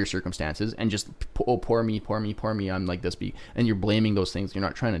 right, of your circumstances and just poor me, I'm like this and you're blaming those things. You're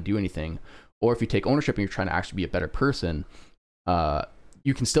not trying to do anything. or if you take ownership and you're trying to actually be a better person,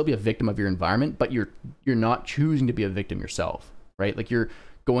 you can still be a victim of your environment, but you're not choosing to be a victim yourself, right? Like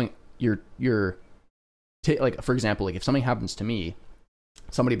like, for example, like if something happens to me,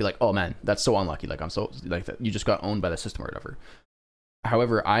 somebody be like, oh man, that's so unlucky, like I'm so like that you just got owned by the system or whatever.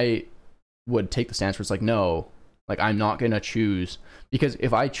 However, I would take the stance where it's like, no, like I'm not gonna choose, because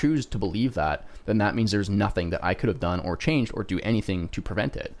if I choose to believe that, then that means there's nothing that I could have done or changed or do anything to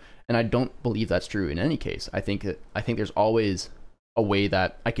prevent it. And I don't believe that's true in any case. I think there's always a way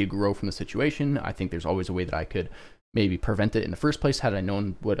that I could grow from the situation. I think there's always a way that I could maybe prevent it in the first place had I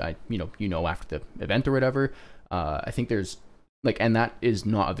known what I after the event or whatever. I think there's like, and that is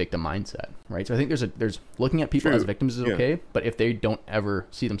not a victim mindset, right? So I think there's looking at people as victims is okay, but if they don't ever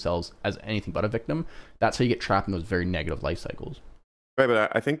see themselves as anything but a victim, that's how you get trapped in those very negative life cycles. Right,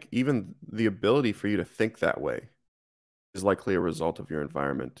 but I think even the ability for you to think that way is likely a result of your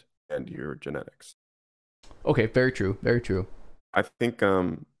environment and your genetics. Okay, very true, very true. I think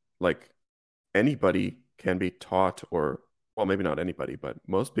like anybody can be taught, or well, maybe not anybody, but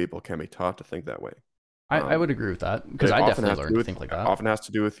most people can be taught to think that way. I would agree with that, because I definitely learned to think like that. Often has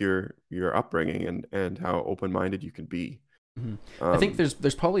to do with your upbringing and how open-minded you can be. Mm-hmm. I think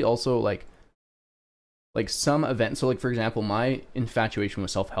there's probably also like some events. So like, for example, my infatuation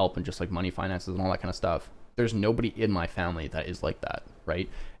with self-help and just like money, finances, and all that kind of stuff. There's nobody in my family that is like that, right?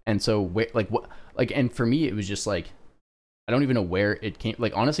 And so and for me, it was just like, I don't even know where it came.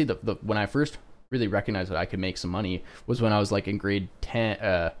 Like, honestly, the when I first really recognized that I could make some money was when I was like in grade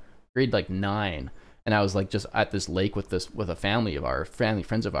 9. And I was like just at this lake with a family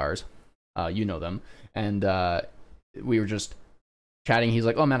friends of ours, you know them, and we were just chatting. He's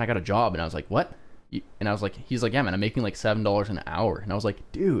like, "Oh man, I got a job," and I was like, "What?" And I was like, "He's like, yeah, man, I'm making like $7 an hour," and I was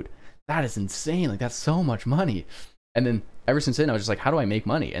like, "Dude, that is insane! Like that's so much money." And then ever since then, I was just like, "How do I make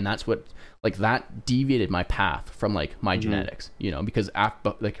money?" And that's what like that deviated my path from like my genetics, because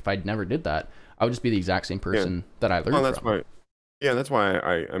like if I never did that, I would just be the exact same person that I learned from. Yeah, that's why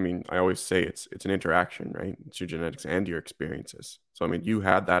I mean, I always say it's an interaction, right? It's your genetics and your experiences. So I mean, you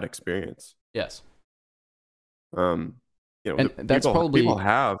had that experience. Yes. And that's probably people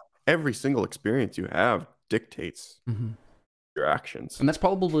have every single experience you have dictates your actions. And that's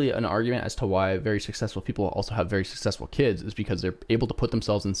probably an argument as to why very successful people also have very successful kids, is because they're able to put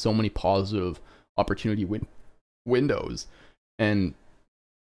themselves in so many positive opportunity windows. And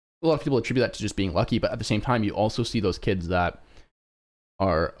a lot of people attribute that to just being lucky, but at the same time, you also see those kids that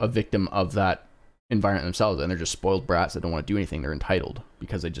are a victim of that environment themselves, and they're just spoiled brats that don't want to do anything. They're entitled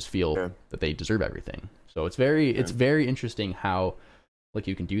because they just feel that they deserve everything. So it's very interesting how like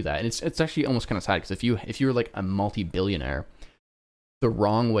you can do that, and it's actually almost kind of sad, because if you're like a multi-billionaire, the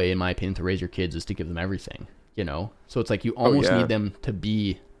wrong way, in my opinion, to raise your kids is to give them everything. So it's like you almost need them to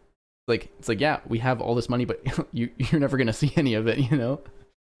be like, it's like, yeah, we have all this money, but you're never gonna see any of it,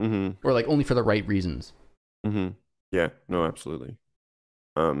 or like only for the right reasons. Yeah, no, absolutely.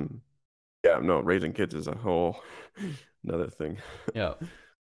 Raising kids is a whole another thing. Yeah.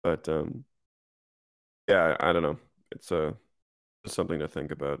 But I don't know. It's something to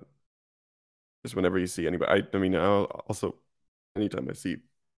think about. Just whenever you see anybody, I mean, I'll also anytime I see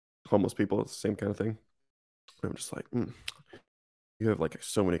homeless people, it's the same kind of thing. I'm just like, you have like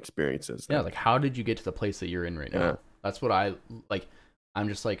so many experiences. Yeah, like how did you get to the place that you're in right now? That's what I like. I'm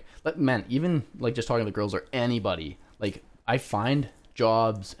just like, man, even like just talking to the girls or anybody, like I find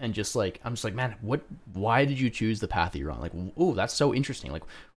jobs and just like, I'm just like, man, why did you choose the path that you're on? Like, oh, that's so interesting. Like,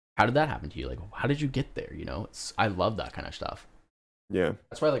 how did that happen to you? Like, how did you get there? I love that kind of stuff. Yeah.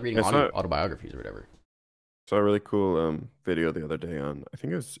 That's why I like reading autobiographies or whatever. Saw a really cool video the other day on, I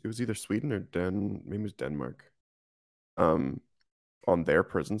think it was either Sweden or maybe it was Denmark, on their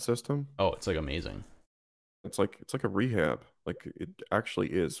prison system. Oh, it's like amazing. It's like a rehab. Like it actually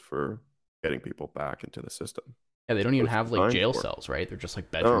is for getting people back into the system. Yeah, they don't even have like jail cells, right? They're just like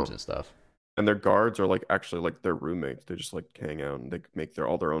bedrooms and stuff. And their guards are like actually like their roommates. They just like hang out and they make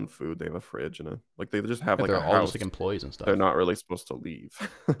all their own food. They have a fridge and they just have like they're a all house. just like employees and stuff. They're not really supposed to leave.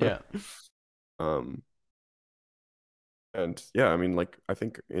 Yeah. And yeah, I mean, like I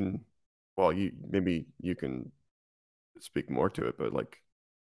think maybe you can speak more to it, but like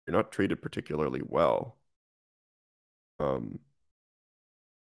you're not treated particularly well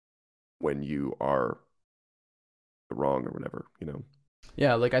when you are wrong or whatever,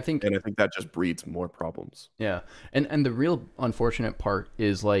 Yeah, like I think that just breeds more problems. Yeah, and the real unfortunate part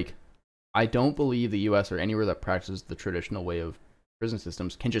is like, I don't believe the U.S. or anywhere that practices the traditional way of prison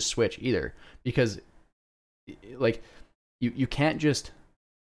systems can just switch either, because like you can't just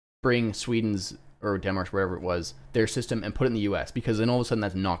bring Sweden's or Denmark, wherever it was, their system and put it in the US, because then all of a sudden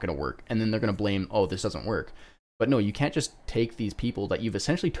that's not going to work. And then they're going to blame, oh, this doesn't work. But no, you can't just take these people that you've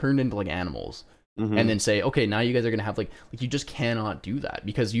essentially turned into like animals and then say, okay, now you guys are going to have like you just cannot do that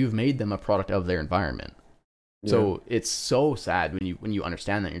because you've made them a product of their environment. Yeah. So it's so sad when you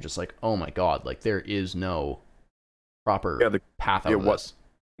understand that. You're just like, oh my God, like there is no proper path out of this.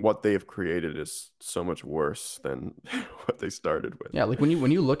 What they have created is so much worse than what they started with. Yeah, like when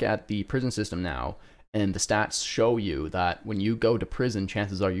you look at the prison system now, and the stats show you that when you go to prison,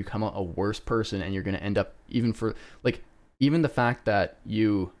 chances are you come out a worse person, and you're going to end up even the fact that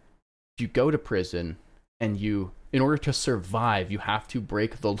you go to prison and in order to survive, you have to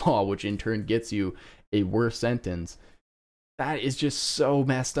break the law, which in turn gets you a worse sentence. That is just so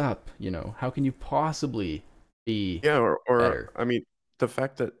messed up. How can you possibly be or better? I mean, the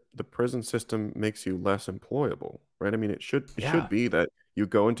fact that the prison system makes you less employable, right? I mean, it should be that you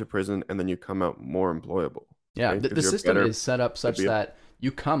go into prison and then you come out more employable. Yeah, right? The system is set up such that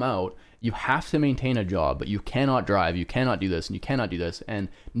you come out, you have to maintain a job, but you cannot drive, you cannot do this, and you cannot do this, and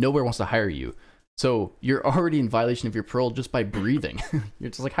nowhere wants to hire you. So you're already in violation of your parole just by breathing. You're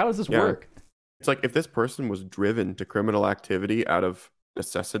just like, how does this work? It's like if this person was driven to criminal activity out of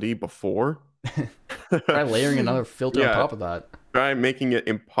necessity before. Try layering another filter on top of that. Try making it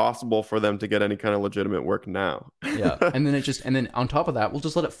impossible for them to get any kind of legitimate work now. Yeah, and then on top of that, we'll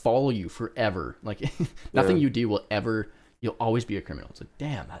just let it follow you forever. Like nothing you do you'll always be a criminal. It's like,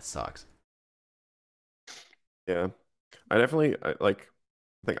 damn, that sucks. Yeah, I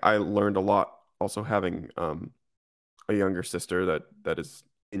think I learned a lot also having a younger sister that is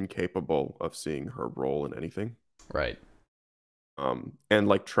incapable of seeing her role in anything. Right. And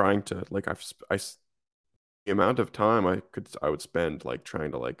like trying to like the amount of time I would spend like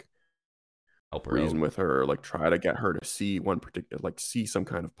trying to like help her reason out with her, or like try to get her to see one particular, like see some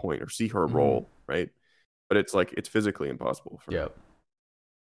kind of point or see her role, right? But it's like it's physically impossible for her.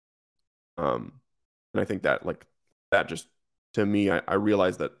 And I think that just to me, I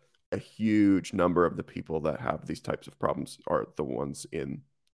realized that a huge number of the people that have these types of problems are the ones in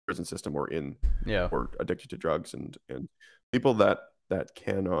prison system or or addicted to drugs and people that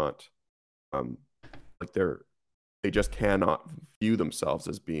cannot they just cannot view themselves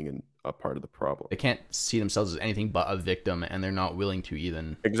as being a part of the problem. They can't see themselves as anything but a victim, and they're not willing to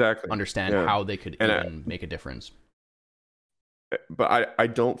even understand how they could make a difference. But I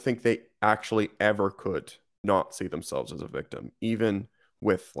don't think they actually ever could not see themselves as a victim, even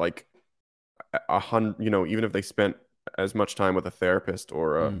with like 100, even if they spent as much time with a therapist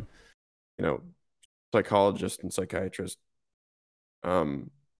or a psychologist and psychiatrist.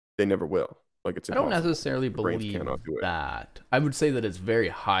 They never will. Like it's impossible. I don't necessarily believe that. I would say that it's very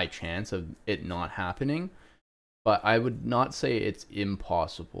high chance of it not happening, but I would not say it's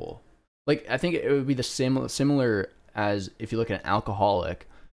impossible. Like I think it would be the similar as if you look at an alcoholic.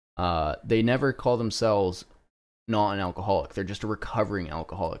 They never call themselves not an alcoholic. They're just a recovering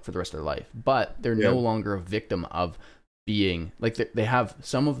alcoholic for the rest of their life. But they're no longer a victim of being like they have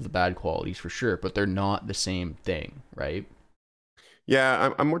some of the bad qualities for sure, but they're not the same thing, right?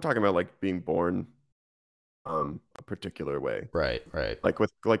 Yeah, I'm more talking about like being born a particular way. Right. Like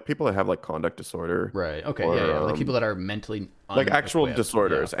with like people that have like conduct disorder. Right. Okay. Or, like people that are mentally like actual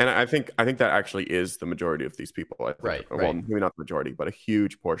disorders. Yeah. And I think that actually is the majority of these people. I think. Right. Well, maybe not the majority, but a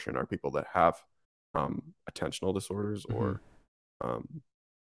huge portion are people that have attentional disorders or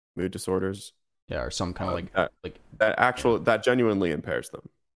mood disorders. Yeah, or some kind of that genuinely impairs them.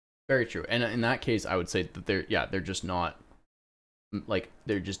 Very true. And in that case, I would say that they're just not like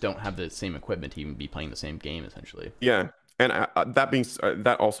they just don't have the same equipment to even be playing the same game essentially. Yeah, and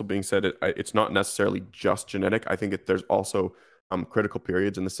that also being said, it's not necessarily just genetic. I think there's also critical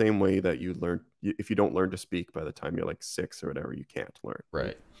periods in the same way that you learn if you don't learn to speak by the time you're like 6 or whatever, you can't learn.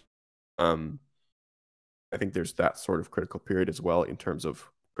 Right. I think there's that sort of critical period as well in terms of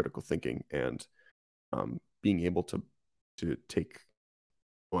critical thinking and being able to take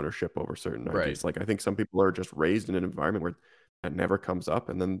ownership over certain ideas. Like I think some people are just raised in an environment where that never comes up,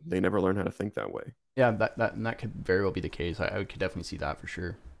 and then they never learn how to think that way. Yeah, that could very well be the case. I could definitely see that for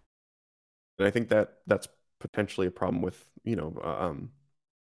sure. And I think that's potentially a problem with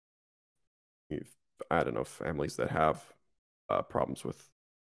I don't know, families that have problems with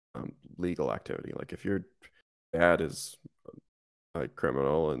legal activity. Like if your dad is a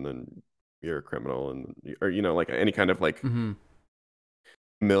criminal and then you're a criminal, and or like any kind of like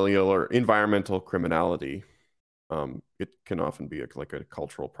familial or environmental criminality, it can often be like a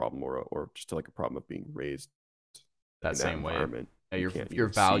cultural problem or just like a problem of being raised that same way. Yeah, your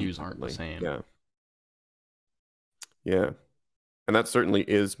values aren't the same. Yeah, and that certainly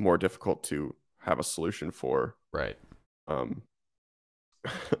is more difficult to have a solution for. Right. Um,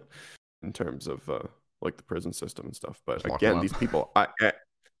 in terms of like the prison system and stuff. But Just lock them again, up. these people,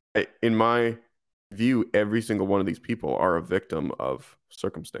 in my view, every single one of these people are a victim of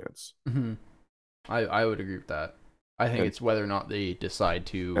circumstance. Mm-hmm. I would agree with that. I think it's whether or not they decide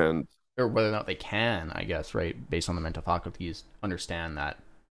to, or whether or not they can, I guess, right, based on the mental faculties, understand that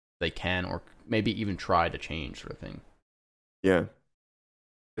they can, or maybe even try to change, sort of thing. Yeah.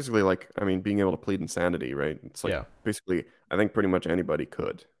 Basically, like, I mean, being able to plead insanity, right? It's like, basically, I think pretty much anybody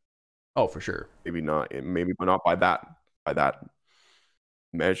could. Oh, for sure. Maybe not, but not by that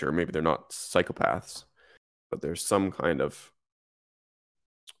measure. Maybe they're not psychopaths, but there's some kind of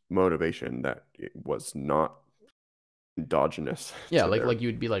motivation that it was not endogenous. Yeah, like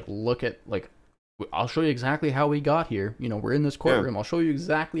you'd be like, look at, like, I'll show you exactly how we got here. You know, we're in this courtroom. I'll show you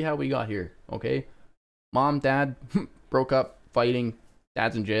exactly how we got here. Okay, mom, dad broke up, fighting.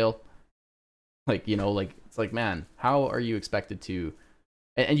 Dad's in jail. Like, you know, like, it's like, man, how are you expected to?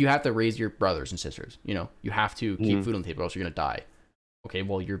 And you have to raise your brothers and sisters. You know, you have to keep food on the table, or else you're gonna die. Okay,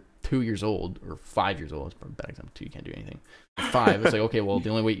 well, you're 2 years old or 5 years old. It's probably a bad example. 2, you can't do anything. 5, it's like, okay, well, the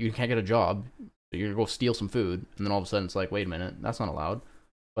only way you can't get a job, so you're gonna go steal some food, and then all of a sudden it's like, wait a minute, that's not allowed.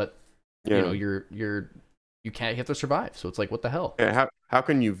 But you know, you can't, you have to survive. So it's like, what the hell? Yeah, how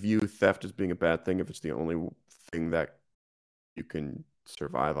can you view theft as being a bad thing if it's the only thing that you can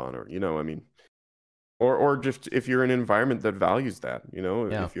survive on? Or, you know, I mean, or just if you're in an environment that values that, you know,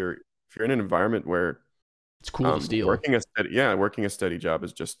 if you're in an environment where it's cool to steal, working a steady job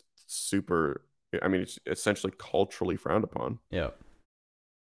is just super, I mean, it's essentially culturally frowned upon. Yeah.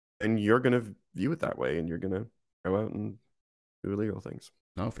 And you're gonna view it that way, and you're gonna go out and do illegal things.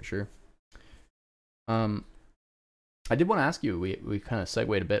 No, for sure. I did want to ask you, we kind of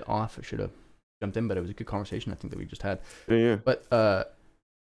segued a bit off. I should have jumped in, but it was a good conversation, I think, that we just had. Yeah. But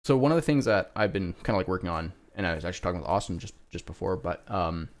so one of the things that I've been kind of like working on, and I was actually talking with Austin just before, but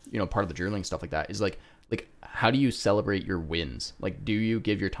you know, part of the journaling stuff like that is like how do you celebrate your wins? Like, do you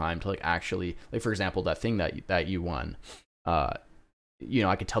give your time to like actually, like, for example, that thing that you won, you know,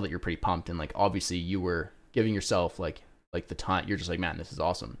 I could tell that you're pretty pumped, and like obviously you were giving yourself like the time. You're just like, man, this is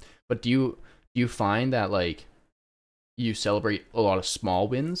awesome. But do you find that like you celebrate a lot of small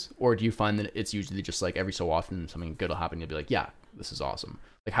wins, or do you find that it's usually just like every so often something good will happen, you'll be like, yeah, this is awesome?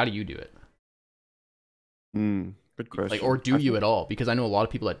 Like, how do you do it? Good question. Like, or do you at all? Because I know a lot of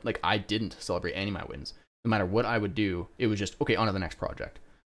people that, like, I didn't celebrate any of my wins. No matter what I would do, it was just, okay, on to the next project.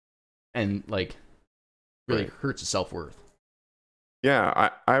 And like really hurts self-worth. Yeah,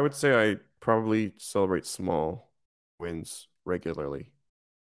 I would say I probably celebrate small wins regularly.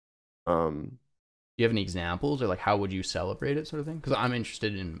 Do you have any examples, or like how would you celebrate it, sort of thing? Because I'm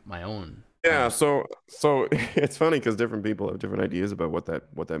interested in my own. Yeah, so it's funny because different people have different ideas about what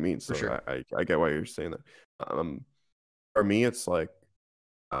that means. So For sure. I get why you're saying that. For me, it's like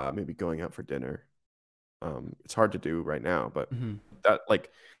maybe going out for dinner. It's hard to do right now, but that,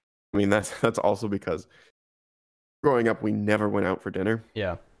 like, I mean, that's also because growing up we never went out for dinner.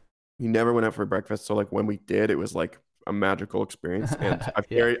 Yeah. We never went out for breakfast. So like when we did, it was like a magical experience. And I've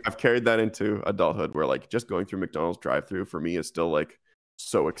carried that into adulthood, where like just going through McDonald's drive-through for me is still like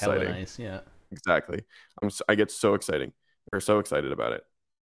so exciting. Hella nice, yeah. Exactly. I get so excited about it.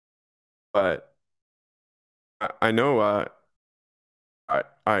 But I know I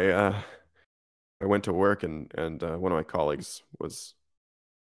went to work, and one of my colleagues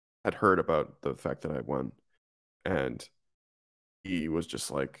had heard about the fact that I won, and he was just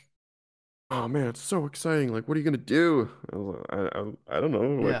like, "Oh man, it's so exciting! Like, what are you gonna do?" I don't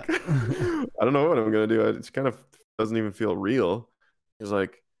know. Like, I don't know what I'm gonna do. It kind of doesn't even feel real. He's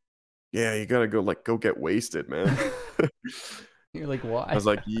like, "Yeah, you gotta go get wasted, man." You're like, why? I was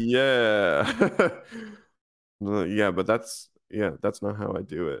like, "Yeah, yeah, but that's not how I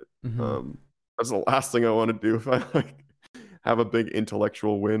do it." That's the last thing I want to do if I like have a big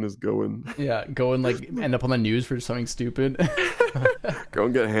intellectual win, is go and like end up on the news for something stupid. Go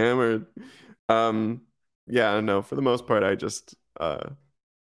and get hammered. Yeah, I don't know. For the most part, I just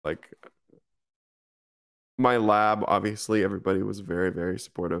like my lab. Obviously, everybody was very, very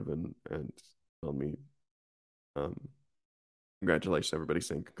supportive and told me congratulations. Everybody's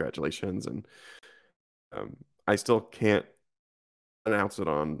saying congratulations, and I still can't announce it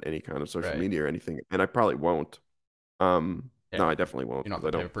on any kind of social media or anything, and I probably won't. No, I definitely won't. You're not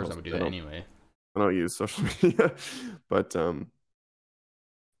the type of person that would do that anyway. I don't use social media, but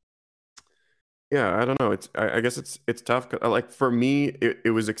yeah, I don't know. I guess it's tough. Like for me,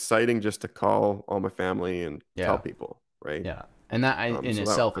 it was exciting just to call all my family and tell people, right? Yeah, and that in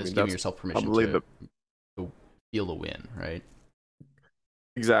itself is giving yourself permission to feel the win, right?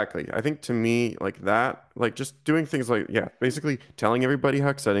 Exactly. I think to me, like that, like just doing things like, yeah, basically telling everybody how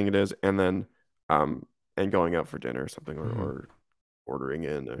exciting it is, and then and going out for dinner or something, Mm-hmm. or ordering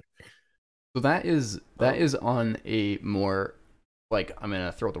in. So that Um, is on a more, like, I'm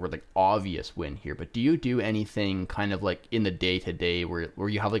gonna throw out the word like obvious win here, but do you do anything kind of like in the day to day where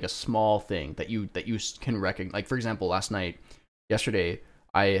you have like a small thing that you can recognize? Like for example, yesterday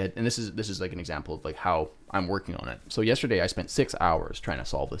I had, and this is like an example of like how I'm working on it. So yesterday I spent 6 hours trying to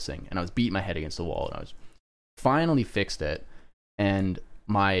solve this thing, and I was beating my head against the wall, and I was finally fixed it, and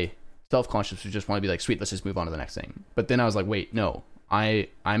my self conscious was just want to be like, sweet, let's just move on to the next thing. But then I was like, wait, no,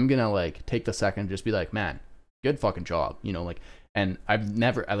 I'm gonna like take the second and just be like, man, good fucking job, you know, like. And I've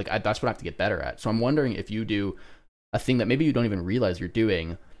never, that's what I have to get better at. So I'm wondering if you do a thing that maybe you don't even realize you're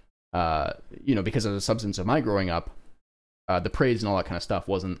doing, you know, because as a substance of my growing up, the praise and all that kind of stuff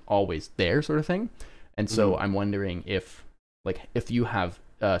wasn't always there, sort of thing. And so I'm wondering if, like, if you have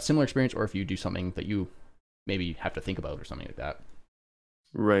a similar experience, or if you do something that you maybe have to think about or something like that.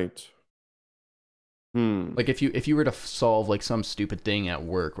 right. Hmm. Like if you were to solve like some stupid thing at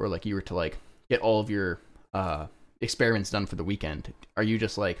work, or like you were to like get all of your experiments done for the weekend, are you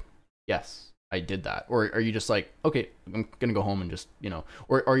just like, yes, I did that? Or are you just like, okay, I'm gonna go home and just, you know,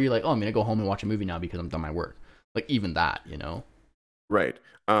 or are you like, oh, I'm gonna go home and watch a movie now because I'm done my work? Like even that, you know? Right.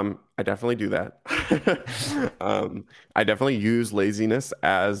 I definitely do that. I definitely use laziness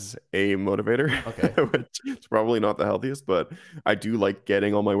as a motivator, Okay. which is probably not the healthiest, but I do like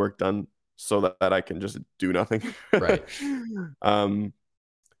getting all my work done so that I can just do nothing. Right. Um,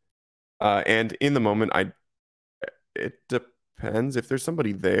 and in the moment, it depends. If there's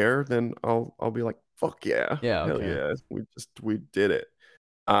somebody there, then I'll be like, fuck yeah, Yeah. hell Okay. yeah, we did it.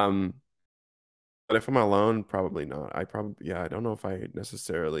 Um, but if I'm alone, probably not. I don't know if I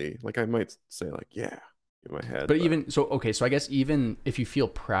necessarily like, I might say like, yeah, in my head, But but even so, okay. So I guess even if you feel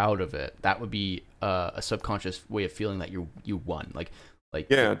proud of it, that would be a subconscious way of feeling that you won.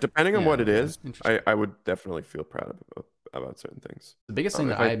 yeah, depending on Yeah. what it Okay. is, Interesting. I would definitely feel proud about certain things. The biggest thing If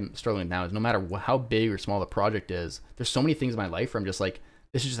that I I'm struggling with now is no matter how big or small the project is, there's so many things in my life where I'm just like,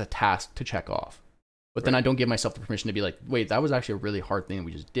 this is just a task to check off. But then right, I don't give myself the permission to be like, wait, that was actually a really hard thing that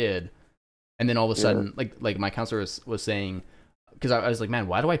we just did. And then all of a yeah, sudden, like my counselor was saying, because I was like, man,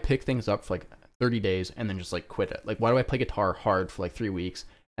 why do I pick things up for like 30 days and then just like quit it? Like, why do I play guitar hard for like 3 weeks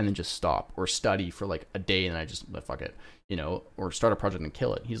and then just stop, or study for like a day and then I just like, fuck it, you know, or start a project and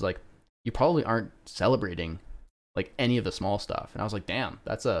kill it? He's like, you probably aren't celebrating like any of the small stuff. And I was like, damn,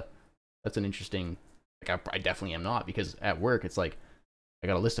 that's an interesting, like I definitely am not, because at work it's like I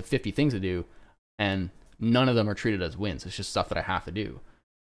got a list of 50 things to do, and none of them are treated as wins. It's just stuff that I have to do.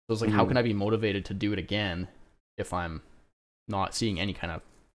 So it's like, how hmm can I be motivated to do it again if I'm not seeing any kind of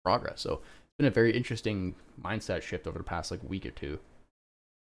progress? So it's been a very interesting mindset shift over the past like week or two.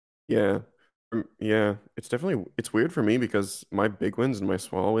 yeah, yeah. It's weird for me because my big wins and my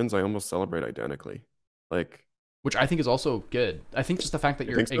small wins I almost celebrate identically. Like, Which I think is also good. I think just the fact that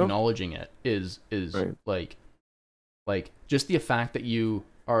you you're think so? acknowledging it is Right. like just the fact that you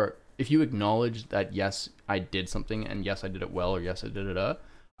are, if you acknowledge that yes I did something, and yes I did it well, or yes I did it,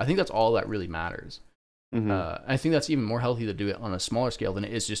 I think that's all that really matters. hmm I think that's even more healthy to do it on a smaller scale than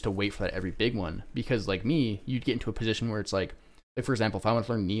it is just to wait for that every big one. Because like me, you'd get into a position where it's like for example, if I want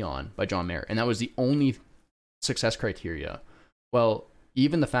to learn Neon by John Mayer, and that was the only success criteria, well,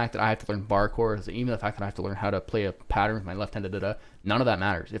 even the fact that I have to learn bar chords, even the fact that I have to learn how to play a pattern with my left hand, none of that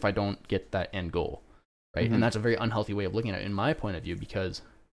matters if I don't get that end goal, right? And hmm that's a very unhealthy way of looking at it, in my point of view, because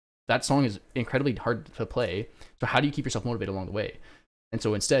that song is incredibly hard to play. So how do you keep yourself motivated along the way? And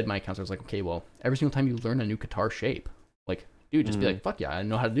so instead, my counselor was like, okay, well, every single time you learn a new guitar shape, like, dude, just be hmm like, fuck yeah, I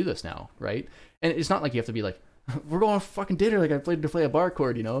know how to do this now, right? And it's not like you have to be like, we're going to fucking dinner, like I played to play a bar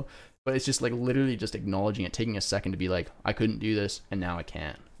chord, you know? But it's just like literally just acknowledging it, taking a second to be like, I couldn't do this, and now I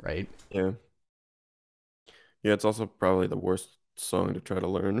can, right? Yeah. Yeah, it's also probably the worst song to try to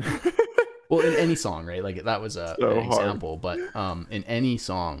learn. Well, in any song, right? Like that was an So hard. example, but in any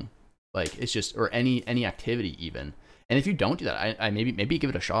song, like it's just, or any activity even. And if you don't do that, I maybe give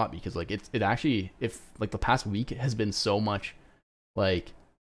it a shot, because like it actually, if like the past week has been so much like,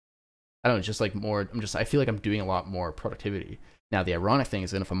 I don't know, just like more. I feel like I'm doing a lot more productivity now. The ironic thing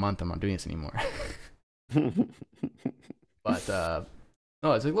is that if a month I'm not doing this anymore, but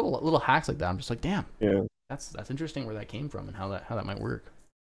no, it's like little hacks like that. I'm just like, damn, Yeah. that's interesting where that came from and how that might work.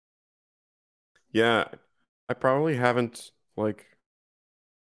 Yeah. I probably haven't like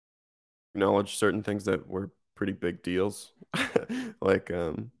acknowledged certain things that were pretty big deals. Like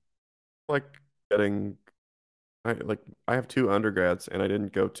like getting I have two undergrads and I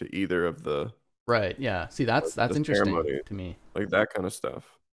didn't go to either of the Right. Yeah. See, that's interesting ceremony, to me. like that kind of stuff.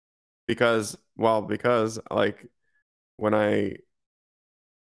 Because like when I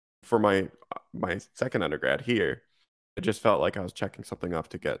for my second undergrad here, it just felt like I was checking something off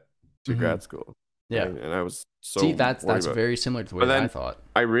to get to Hmm. grad school, Yeah. right? And I was See, so worried that's about. very similar to the But way that I then thought.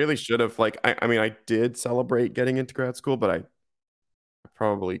 I really should have like I mean I did celebrate getting into grad school, but I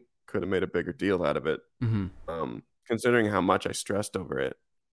probably could have made a bigger deal out of it. Hmm. Considering how much I stressed over it,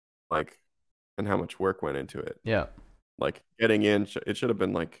 like, and how much work went into it. Yeah. Like getting in, it should have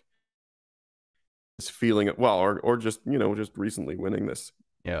been like this feeling of, well, or just just recently winning this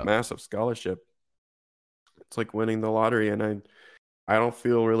Yeah. massive scholarship. It's like winning the lottery, and I don't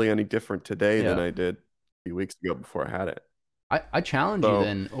feel really any different today than Yeah. I did a few weeks ago before I had it. I challenge you So,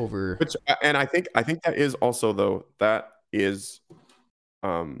 then over. which and I think that is also though that is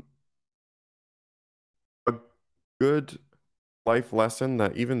um a good life lesson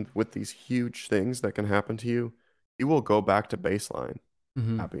that even with these huge things that can happen to you, you will go back to baseline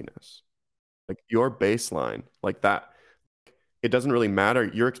Mhm. happiness. Like your baseline, like that, it doesn't really matter.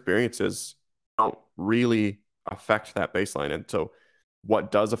 Your experiences don't really affect that baseline. And so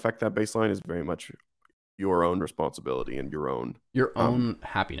what does affect that baseline is very much your own responsibility and Your own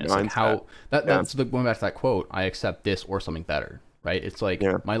happiness, like mindset. how Yeah. that's the going back to that quote. I accept this or something better, right? It's like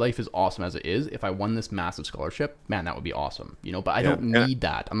Yeah. my life is awesome as it is. If I won this massive scholarship, man, that would be awesome, But I Yeah. don't need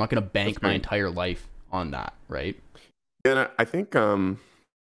that. I'm not going to bank my great. entire life on that, right? And I think I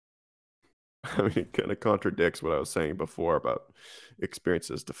mean, it kind of contradicts what I was saying before about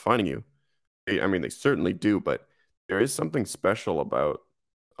experiences defining you. I mean, they certainly do, but there is something special about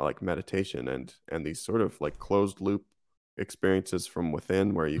like meditation and these sort of like closed loop experiences from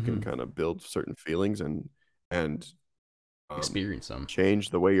within where you can Mhm. kind of build certain feelings and Experience them. change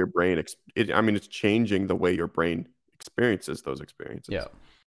the way your brain I mean, it's changing the way your brain experiences those experiences. Yeah.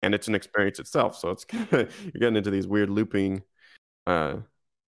 And it's an experience itself, so it's you're getting into these weird looping uh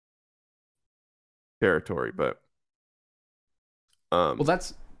territory, but Well, um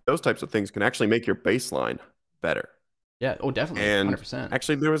that's those types of things can actually make your baseline better. yeah. Oh, definitely, And 100%.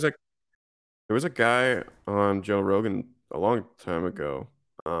 actually there was a guy on Joe Rogan a long time ago.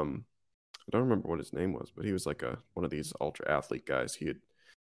 I don't remember what his name was, but he was like one of these ultra athlete guys.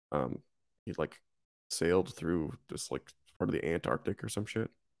 Um he like sailed through this like part of the Antarctic or some shit.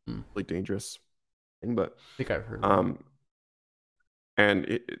 Hmm. Really dangerous thing, but I think I've heard of that.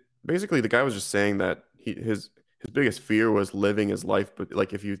 and basically the guy was just saying that his biggest fear was living his life, but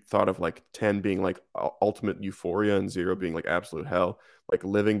like if you thought of like 10 being like ultimate euphoria and 0 being like absolute hell, like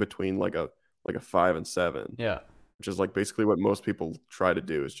living between like a 5 and 7, Yeah. which is like basically what most people try to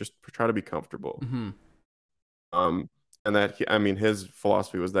do, is just try to be comfortable. Hmm. um and that I mean his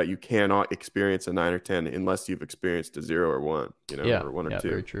philosophy was that you cannot experience a 9 or 10 unless you've experienced a 0 or 1, Yeah. or 1 or Yeah. 2.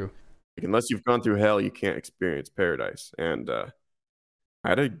 Very true. Like, unless you've gone through hell, you can't experience paradise. And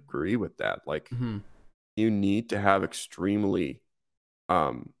I'd agree with that. Like, Hmm. you need to have extremely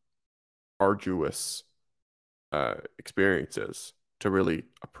um arduous experiences to really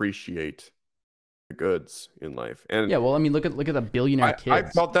appreciate the goods in life. And Yeah. Well, I mean, look at the billionaire I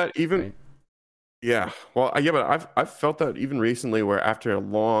kids, felt that even right? yeah. Well, yeah, but I've felt that even recently, where after a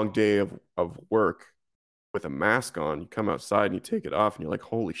long day of work with a mask on, you come outside and you take it off and you're like,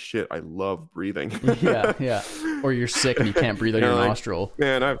 holy shit, I love breathing. Yeah. Yeah. Or you're sick and you can't breathe out your Like, nostril.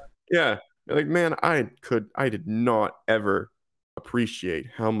 man, yeah, like, man, I did not ever appreciate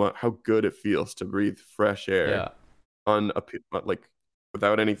how good it feels to breathe fresh air Yeah. like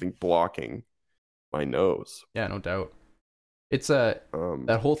without anything blocking my nose. Yeah. No doubt. It's Um,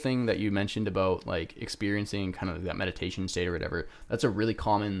 that whole thing that you mentioned about like experiencing kind of that meditation state or whatever. That's a really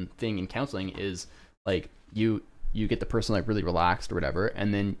common thing in counseling. Is like you get the person like really relaxed or whatever,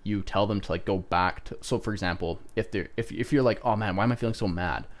 and then you tell them to like go back to. So for example, if you're like, oh man, why am I feeling so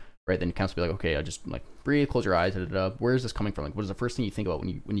mad? Right, then you counselor be like, okay, I just like breathe, close your eyes. Da, da, da. Where is this coming from? Like, what is the first thing you think about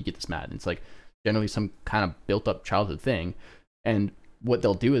when you get this mad? And it's like generally some kind of built up childhood thing, and what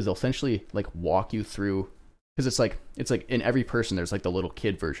they'll do is they'll essentially like walk you through, because it's like in every person there's like the little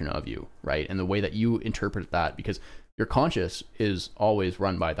kid version of you, right? And the way that you interpret that, because your conscious is always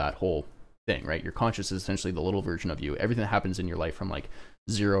run by that whole thing, right? Your conscious is essentially the little version of you. Everything that happens in your life from like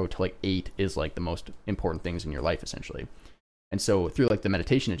 0 to like 8 is like the most important things in your life essentially. And so through like the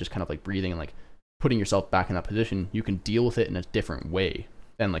meditation and just kind of like breathing and like putting yourself back in that position, you can deal with it in a different way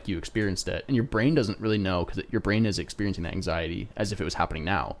than like you experienced it. And your brain doesn't really know, because your brain is experiencing that anxiety as if it was happening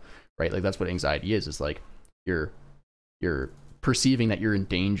now, right? Like that's what anxiety is like you're perceiving that you're in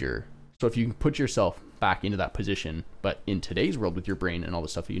danger. So if you can put yourself back into that position, but in today's world with your brain and all the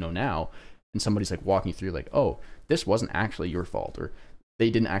stuff that you know now, and somebody's like walking you through like, oh, this wasn't actually your fault, or they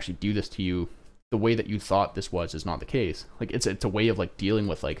didn't actually do this to you the way that you thought this was is not the case. Like it's a way of like dealing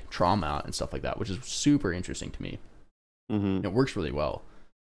with like trauma and stuff like that, which is super interesting to me. Mm-hmm. It works really well.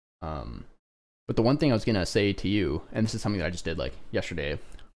 But the one thing I was gonna say to you, and this is something that I just did like yesterday,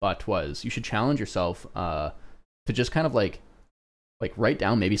 but was you should challenge yourself to just kind of like write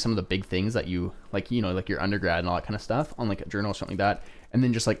down maybe some of the big things that you like, like your undergrad and all that kind of stuff on like a journal or something like that, and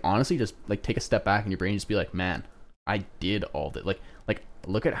then just like honestly just like take a step back in your brain and just be like, man, I did all that. Like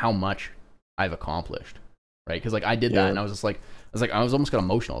look at how much I've accomplished, right? Because like I did that, and I was almost got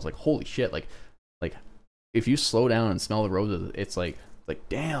emotional. I was like, holy shit, like if you slow down and smell the roses, it's like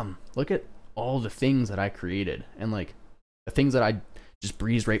damn, look at all the things that I created, and like the things that I just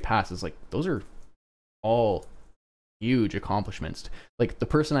breezed right past. Is like those are all huge accomplishments. Like the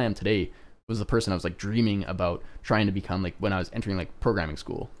person I am today was the person I was like dreaming about trying to become like when I was entering like programming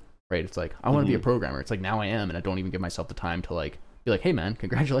school, right? It's like I want to be a programmer. It's like now I am, and I don't even give myself the time to like be like, hey man,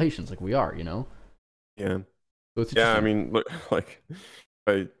 congratulations, like we are, Yeah. So it's I mean, look, like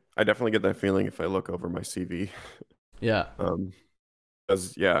I definitely get that feeling if I look over my CV. Yeah.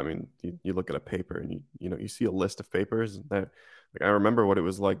 Because I mean, you look at a paper and you see a list of papers that, like, I remember what it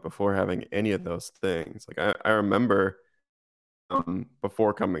was like before having any of those things. Like I remember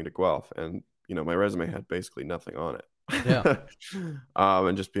before coming to Guelph, and my resume had basically nothing on it. Yeah.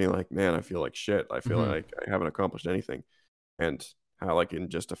 And just being like, man, I feel like shit. I feel like I haven't accomplished anything. And how like in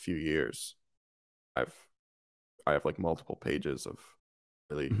just a few years, I have like multiple pages of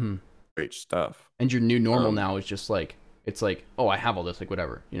really great stuff. And your new normal now is just like, it's like, oh, I have all this, like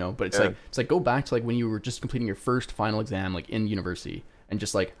whatever, but it's like go back to like when you were just completing your first final exam like in university, and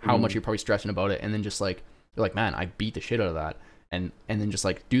just like how much you're probably stressing about it, and then just like you're like, man, I beat the shit out of that, and then just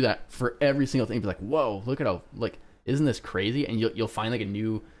like do that for every single thing. Be like, whoa, look at how, like, isn't this crazy? And you'll find like a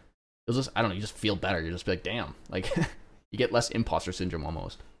new, you'll just, I don't know, you just feel better. You just be like, damn, like you get less imposter syndrome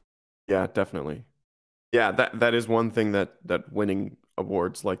almost. Yeah, definitely. Yeah, that is one thing that winning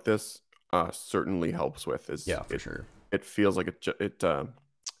awards like this certainly helps with. Is for sure. It feels like it's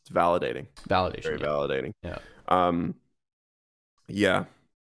validating. Validation. Very validating. Yeah. Yeah,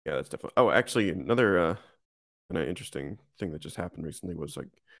 that's definitely. Oh, actually, another kind of interesting thing that just happened recently was like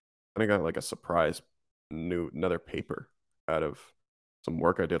I got like a surprise another paper out of some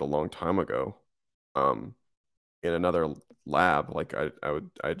work I did a long time ago. In another lab, like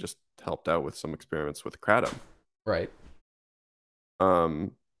I just helped out with some experiments with kratom. Right.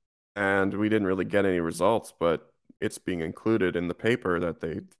 And we didn't really get any results, but it's being included in the paper that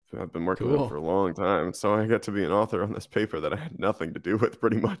they have been working on for a long time. So I get to be an author on this paper that I had nothing to do with,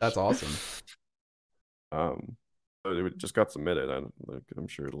 pretty much. That's awesome. It just got submitted. I'm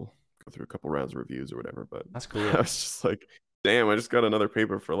sure it'll go through a couple rounds of reviews or whatever. But that's cool. I was just like, damn, I just got another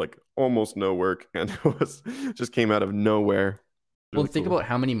paper for like almost no work, and it just came out of nowhere. Well, think about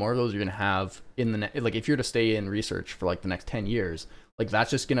how many more of those you're gonna have in the like if you're to stay in research for like the next 10 years, like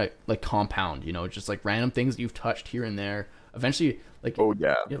that's just gonna like compound, just like random things that you've touched here and there. Eventually, like, oh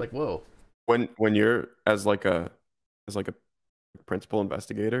yeah, you're like, whoa. When you're as like a principal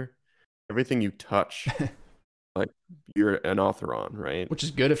investigator, everything you touch, like you're an author on, right? Which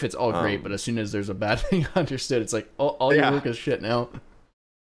is good if it's all great, but as soon as there's a bad thing understood, it's like all your work is shit now.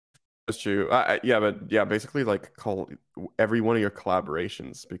 That's true. Basically, like every one of your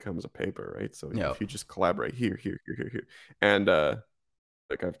collaborations becomes a paper, right? So if you just collaborate here, and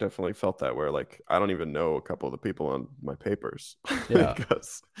like I've definitely felt that where like I don't even know a couple of the people on my papers,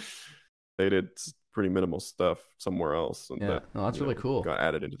 because they did pretty minimal stuff somewhere else, and that's really cool. Got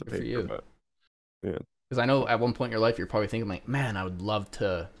added into the paper, but yeah. Because I know at one point in your life you're probably thinking like, man, I would love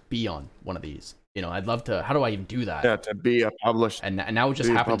to be on one of these. I'd love to. How do I even do that? Yeah, to be a published. And now it just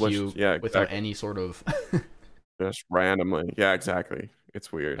happened to you without any sort of. Just randomly. Yeah, exactly.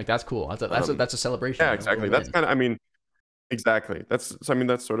 It's weird. Like that's cool. That's a celebration. Yeah, exactly. That's kind of. I mean, exactly. That's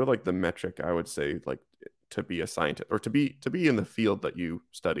sort of like the metric I would say, like to be a scientist or to be in the field that you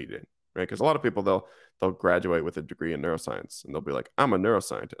studied in, right? Because a lot of people they'll graduate with a degree in neuroscience and they'll be like, I'm a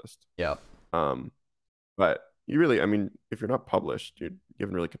neuroscientist. Yeah. But you really, I mean, if you're not published, you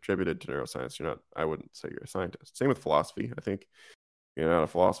haven't really contributed to neuroscience. You're not. I wouldn't say you're a scientist. Same with philosophy. I think you're not a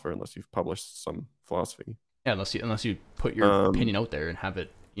philosopher unless you've published some philosophy. Yeah, unless you put your opinion out there and have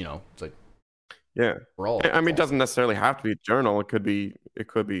it. It's like. Yeah. We're all. I mean, it doesn't necessarily have to be a journal. It could be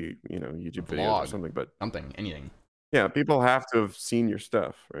YouTube videos or something. But anything. Yeah, people have to have seen your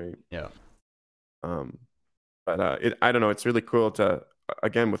stuff, right? Yeah. But I don't know. It's really cool to.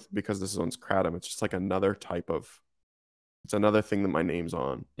 Again, because this one's kratom, it's just like another type of. It's another thing that my name's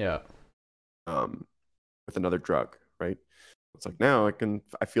on. Yeah. With another drug, right? It's like now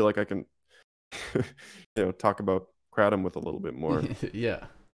I feel like I can, talk about kratom with a little bit more. Yeah.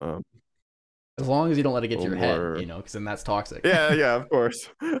 As long as you don't let it get to your head, because then that's toxic. Yeah, of course.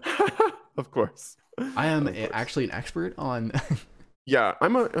 Of course. I am actually an expert on. Yeah,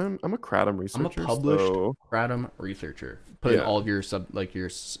 I'm a kratom researcher. I'm a published kratom researcher. Put in all of your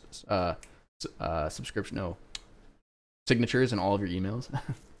subscription signatures in all of your emails.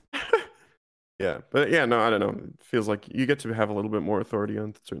 Yeah, but yeah, no, I don't know. It feels like you get to have a little bit more authority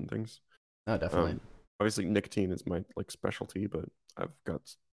on certain things. Oh, definitely. Obviously, nicotine is my specialty, but I've got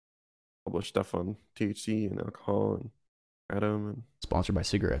published stuff on THC and alcohol and kratom and sponsored by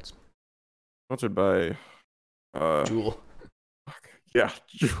cigarettes. Sponsored by Juul. Yeah,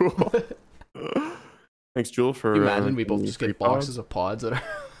 Juul. Thanks, Juul, for. Can you imagine we both just get boxes of pods that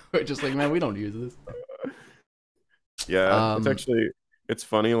are just like, man, we don't use this. Yeah, it's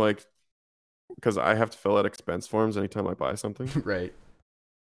funny, like, because I have to fill out expense forms anytime I buy something. Right.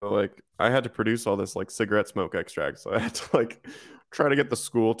 So, like, I had to produce all this cigarette smoke extract, so I had to try to get the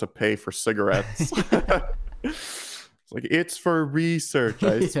school to pay for cigarettes. It's for research,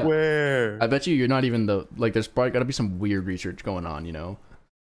 I swear. I bet you're not even there's probably got to be some weird research going on,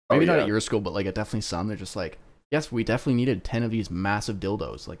 Maybe not at your school, but definitely some. They're just yes, we definitely needed 10 of these massive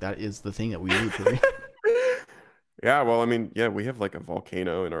dildos. That is the thing that we need for. Yeah, well, I mean, yeah, we have a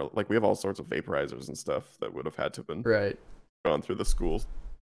volcano in our we have all sorts of vaporizers and stuff that would have had to have been gone through the school's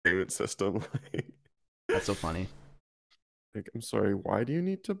payment system. That's so funny. I'm sorry, why do you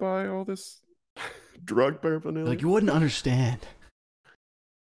need to buy all this drug paraphernalia? You wouldn't understand.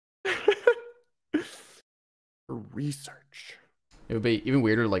 For research. It would be even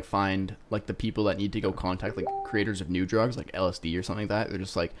weirder to find the people that need to go contact creators of new drugs like LSD or something like that. They're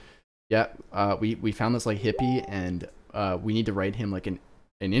just we found this hippie and we need to write him an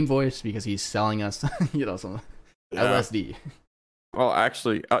invoice because he's selling us some LSD. Well,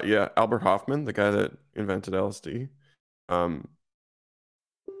 actually, Albert Hoffman, the guy that invented LSD, and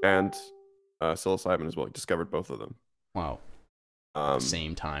psilocybin as well, he discovered both of them. Wow. At the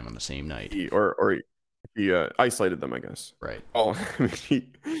same time on the same night. He isolated them, I guess. Right. Oh, he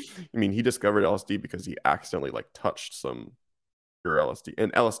discovered LSD because he accidentally touched some pure LSD,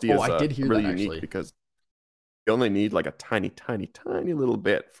 and LSD is I did hear really that, unique because you only need a tiny, tiny, tiny little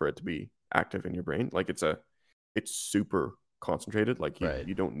bit for it to be active in your brain. It's super concentrated.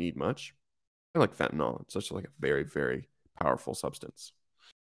 You don't need much. Kind of like fentanyl. It's such a very, very powerful substance.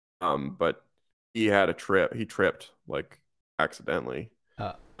 But he had a trip. He tripped accidentally.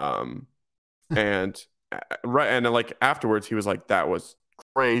 And afterwards he was that was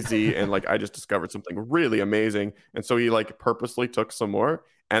crazy, and I just discovered something really amazing. And so he purposely took some more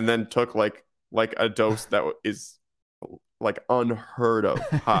and then took a dose that is unheard of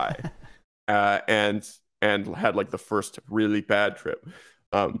high, and had the first really bad trip.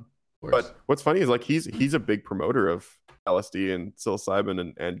 But what's funny is he's a big promoter of LSD and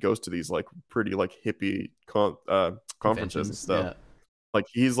psilocybin and goes to these pretty hippie conferences and stuff. Yeah.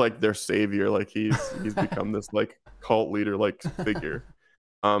 He's their savior. He's become this cult leader figure.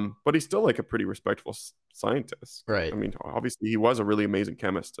 But he's still a pretty respectable scientist. Right. I mean, obviously he was a really amazing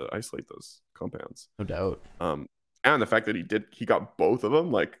chemist to isolate those compounds. No doubt. And the fact that he got both of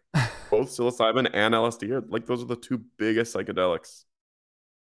them, both psilocybin and LSD, are those are the two biggest psychedelics.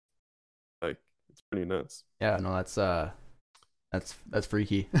 It's pretty nuts. Yeah, no, that's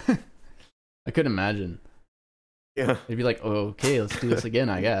freaky. I couldn't imagine. Yeah. It'd be okay, let's do this again,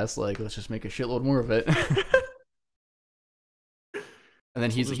 I guess. Let's just make a shitload more of it. And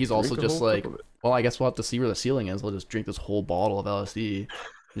then he's also just well, I guess we'll have to see where the ceiling is. I'll just drink this whole bottle of LSD.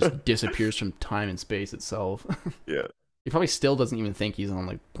 It just disappears from time and space itself. Yeah. He probably still doesn't even think he's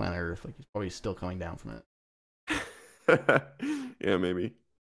on planet Earth. He's probably still coming down from it. Yeah, maybe.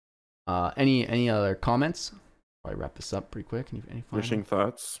 Any other comments? Probably wrap this up pretty quick. Any finishing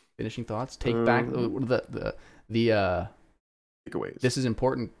thoughts? Finishing thoughts. Take back the takeaways. This is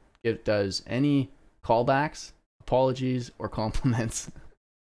important. It does any callbacks, apologies, or compliments.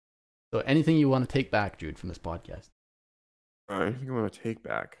 So anything you want to take back, Jude, from this podcast? I think I want to take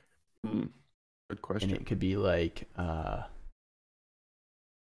back. Good question. And it could be they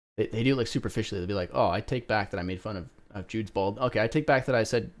do superficially. They'll be oh, I take back that I made fun of Jude's bald. Okay, I take back that I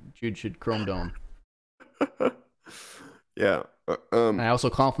said Jude should chrome dome. Yeah. I also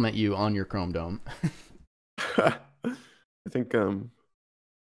compliment you on your chrome dome. I think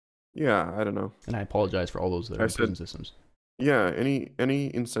yeah, I don't know. And I apologize for all those that are in prison systems. Yeah, any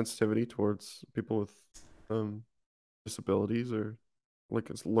insensitivity towards people with disabilities or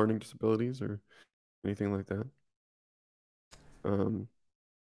learning disabilities or anything like that.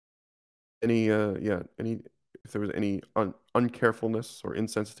 Any if there was any uncarefulness or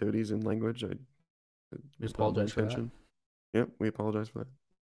insensitivities in language, we apologize for that. Yep, we apologize for that.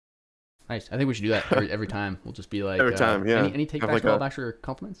 Nice. I think we should do that every time. We'll just be like every time. Yeah. Any take backs, callbacks, or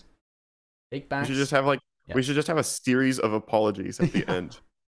compliments? Take backs. We should just have we should just have a series of apologies at the end.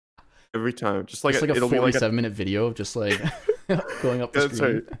 Every time, just like a 47-minute video of just like going up the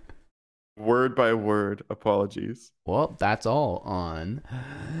screen. Right. Word by word apologies. Well, that's all on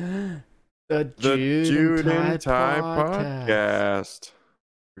the Jude and Ty podcast.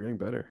 We're getting better.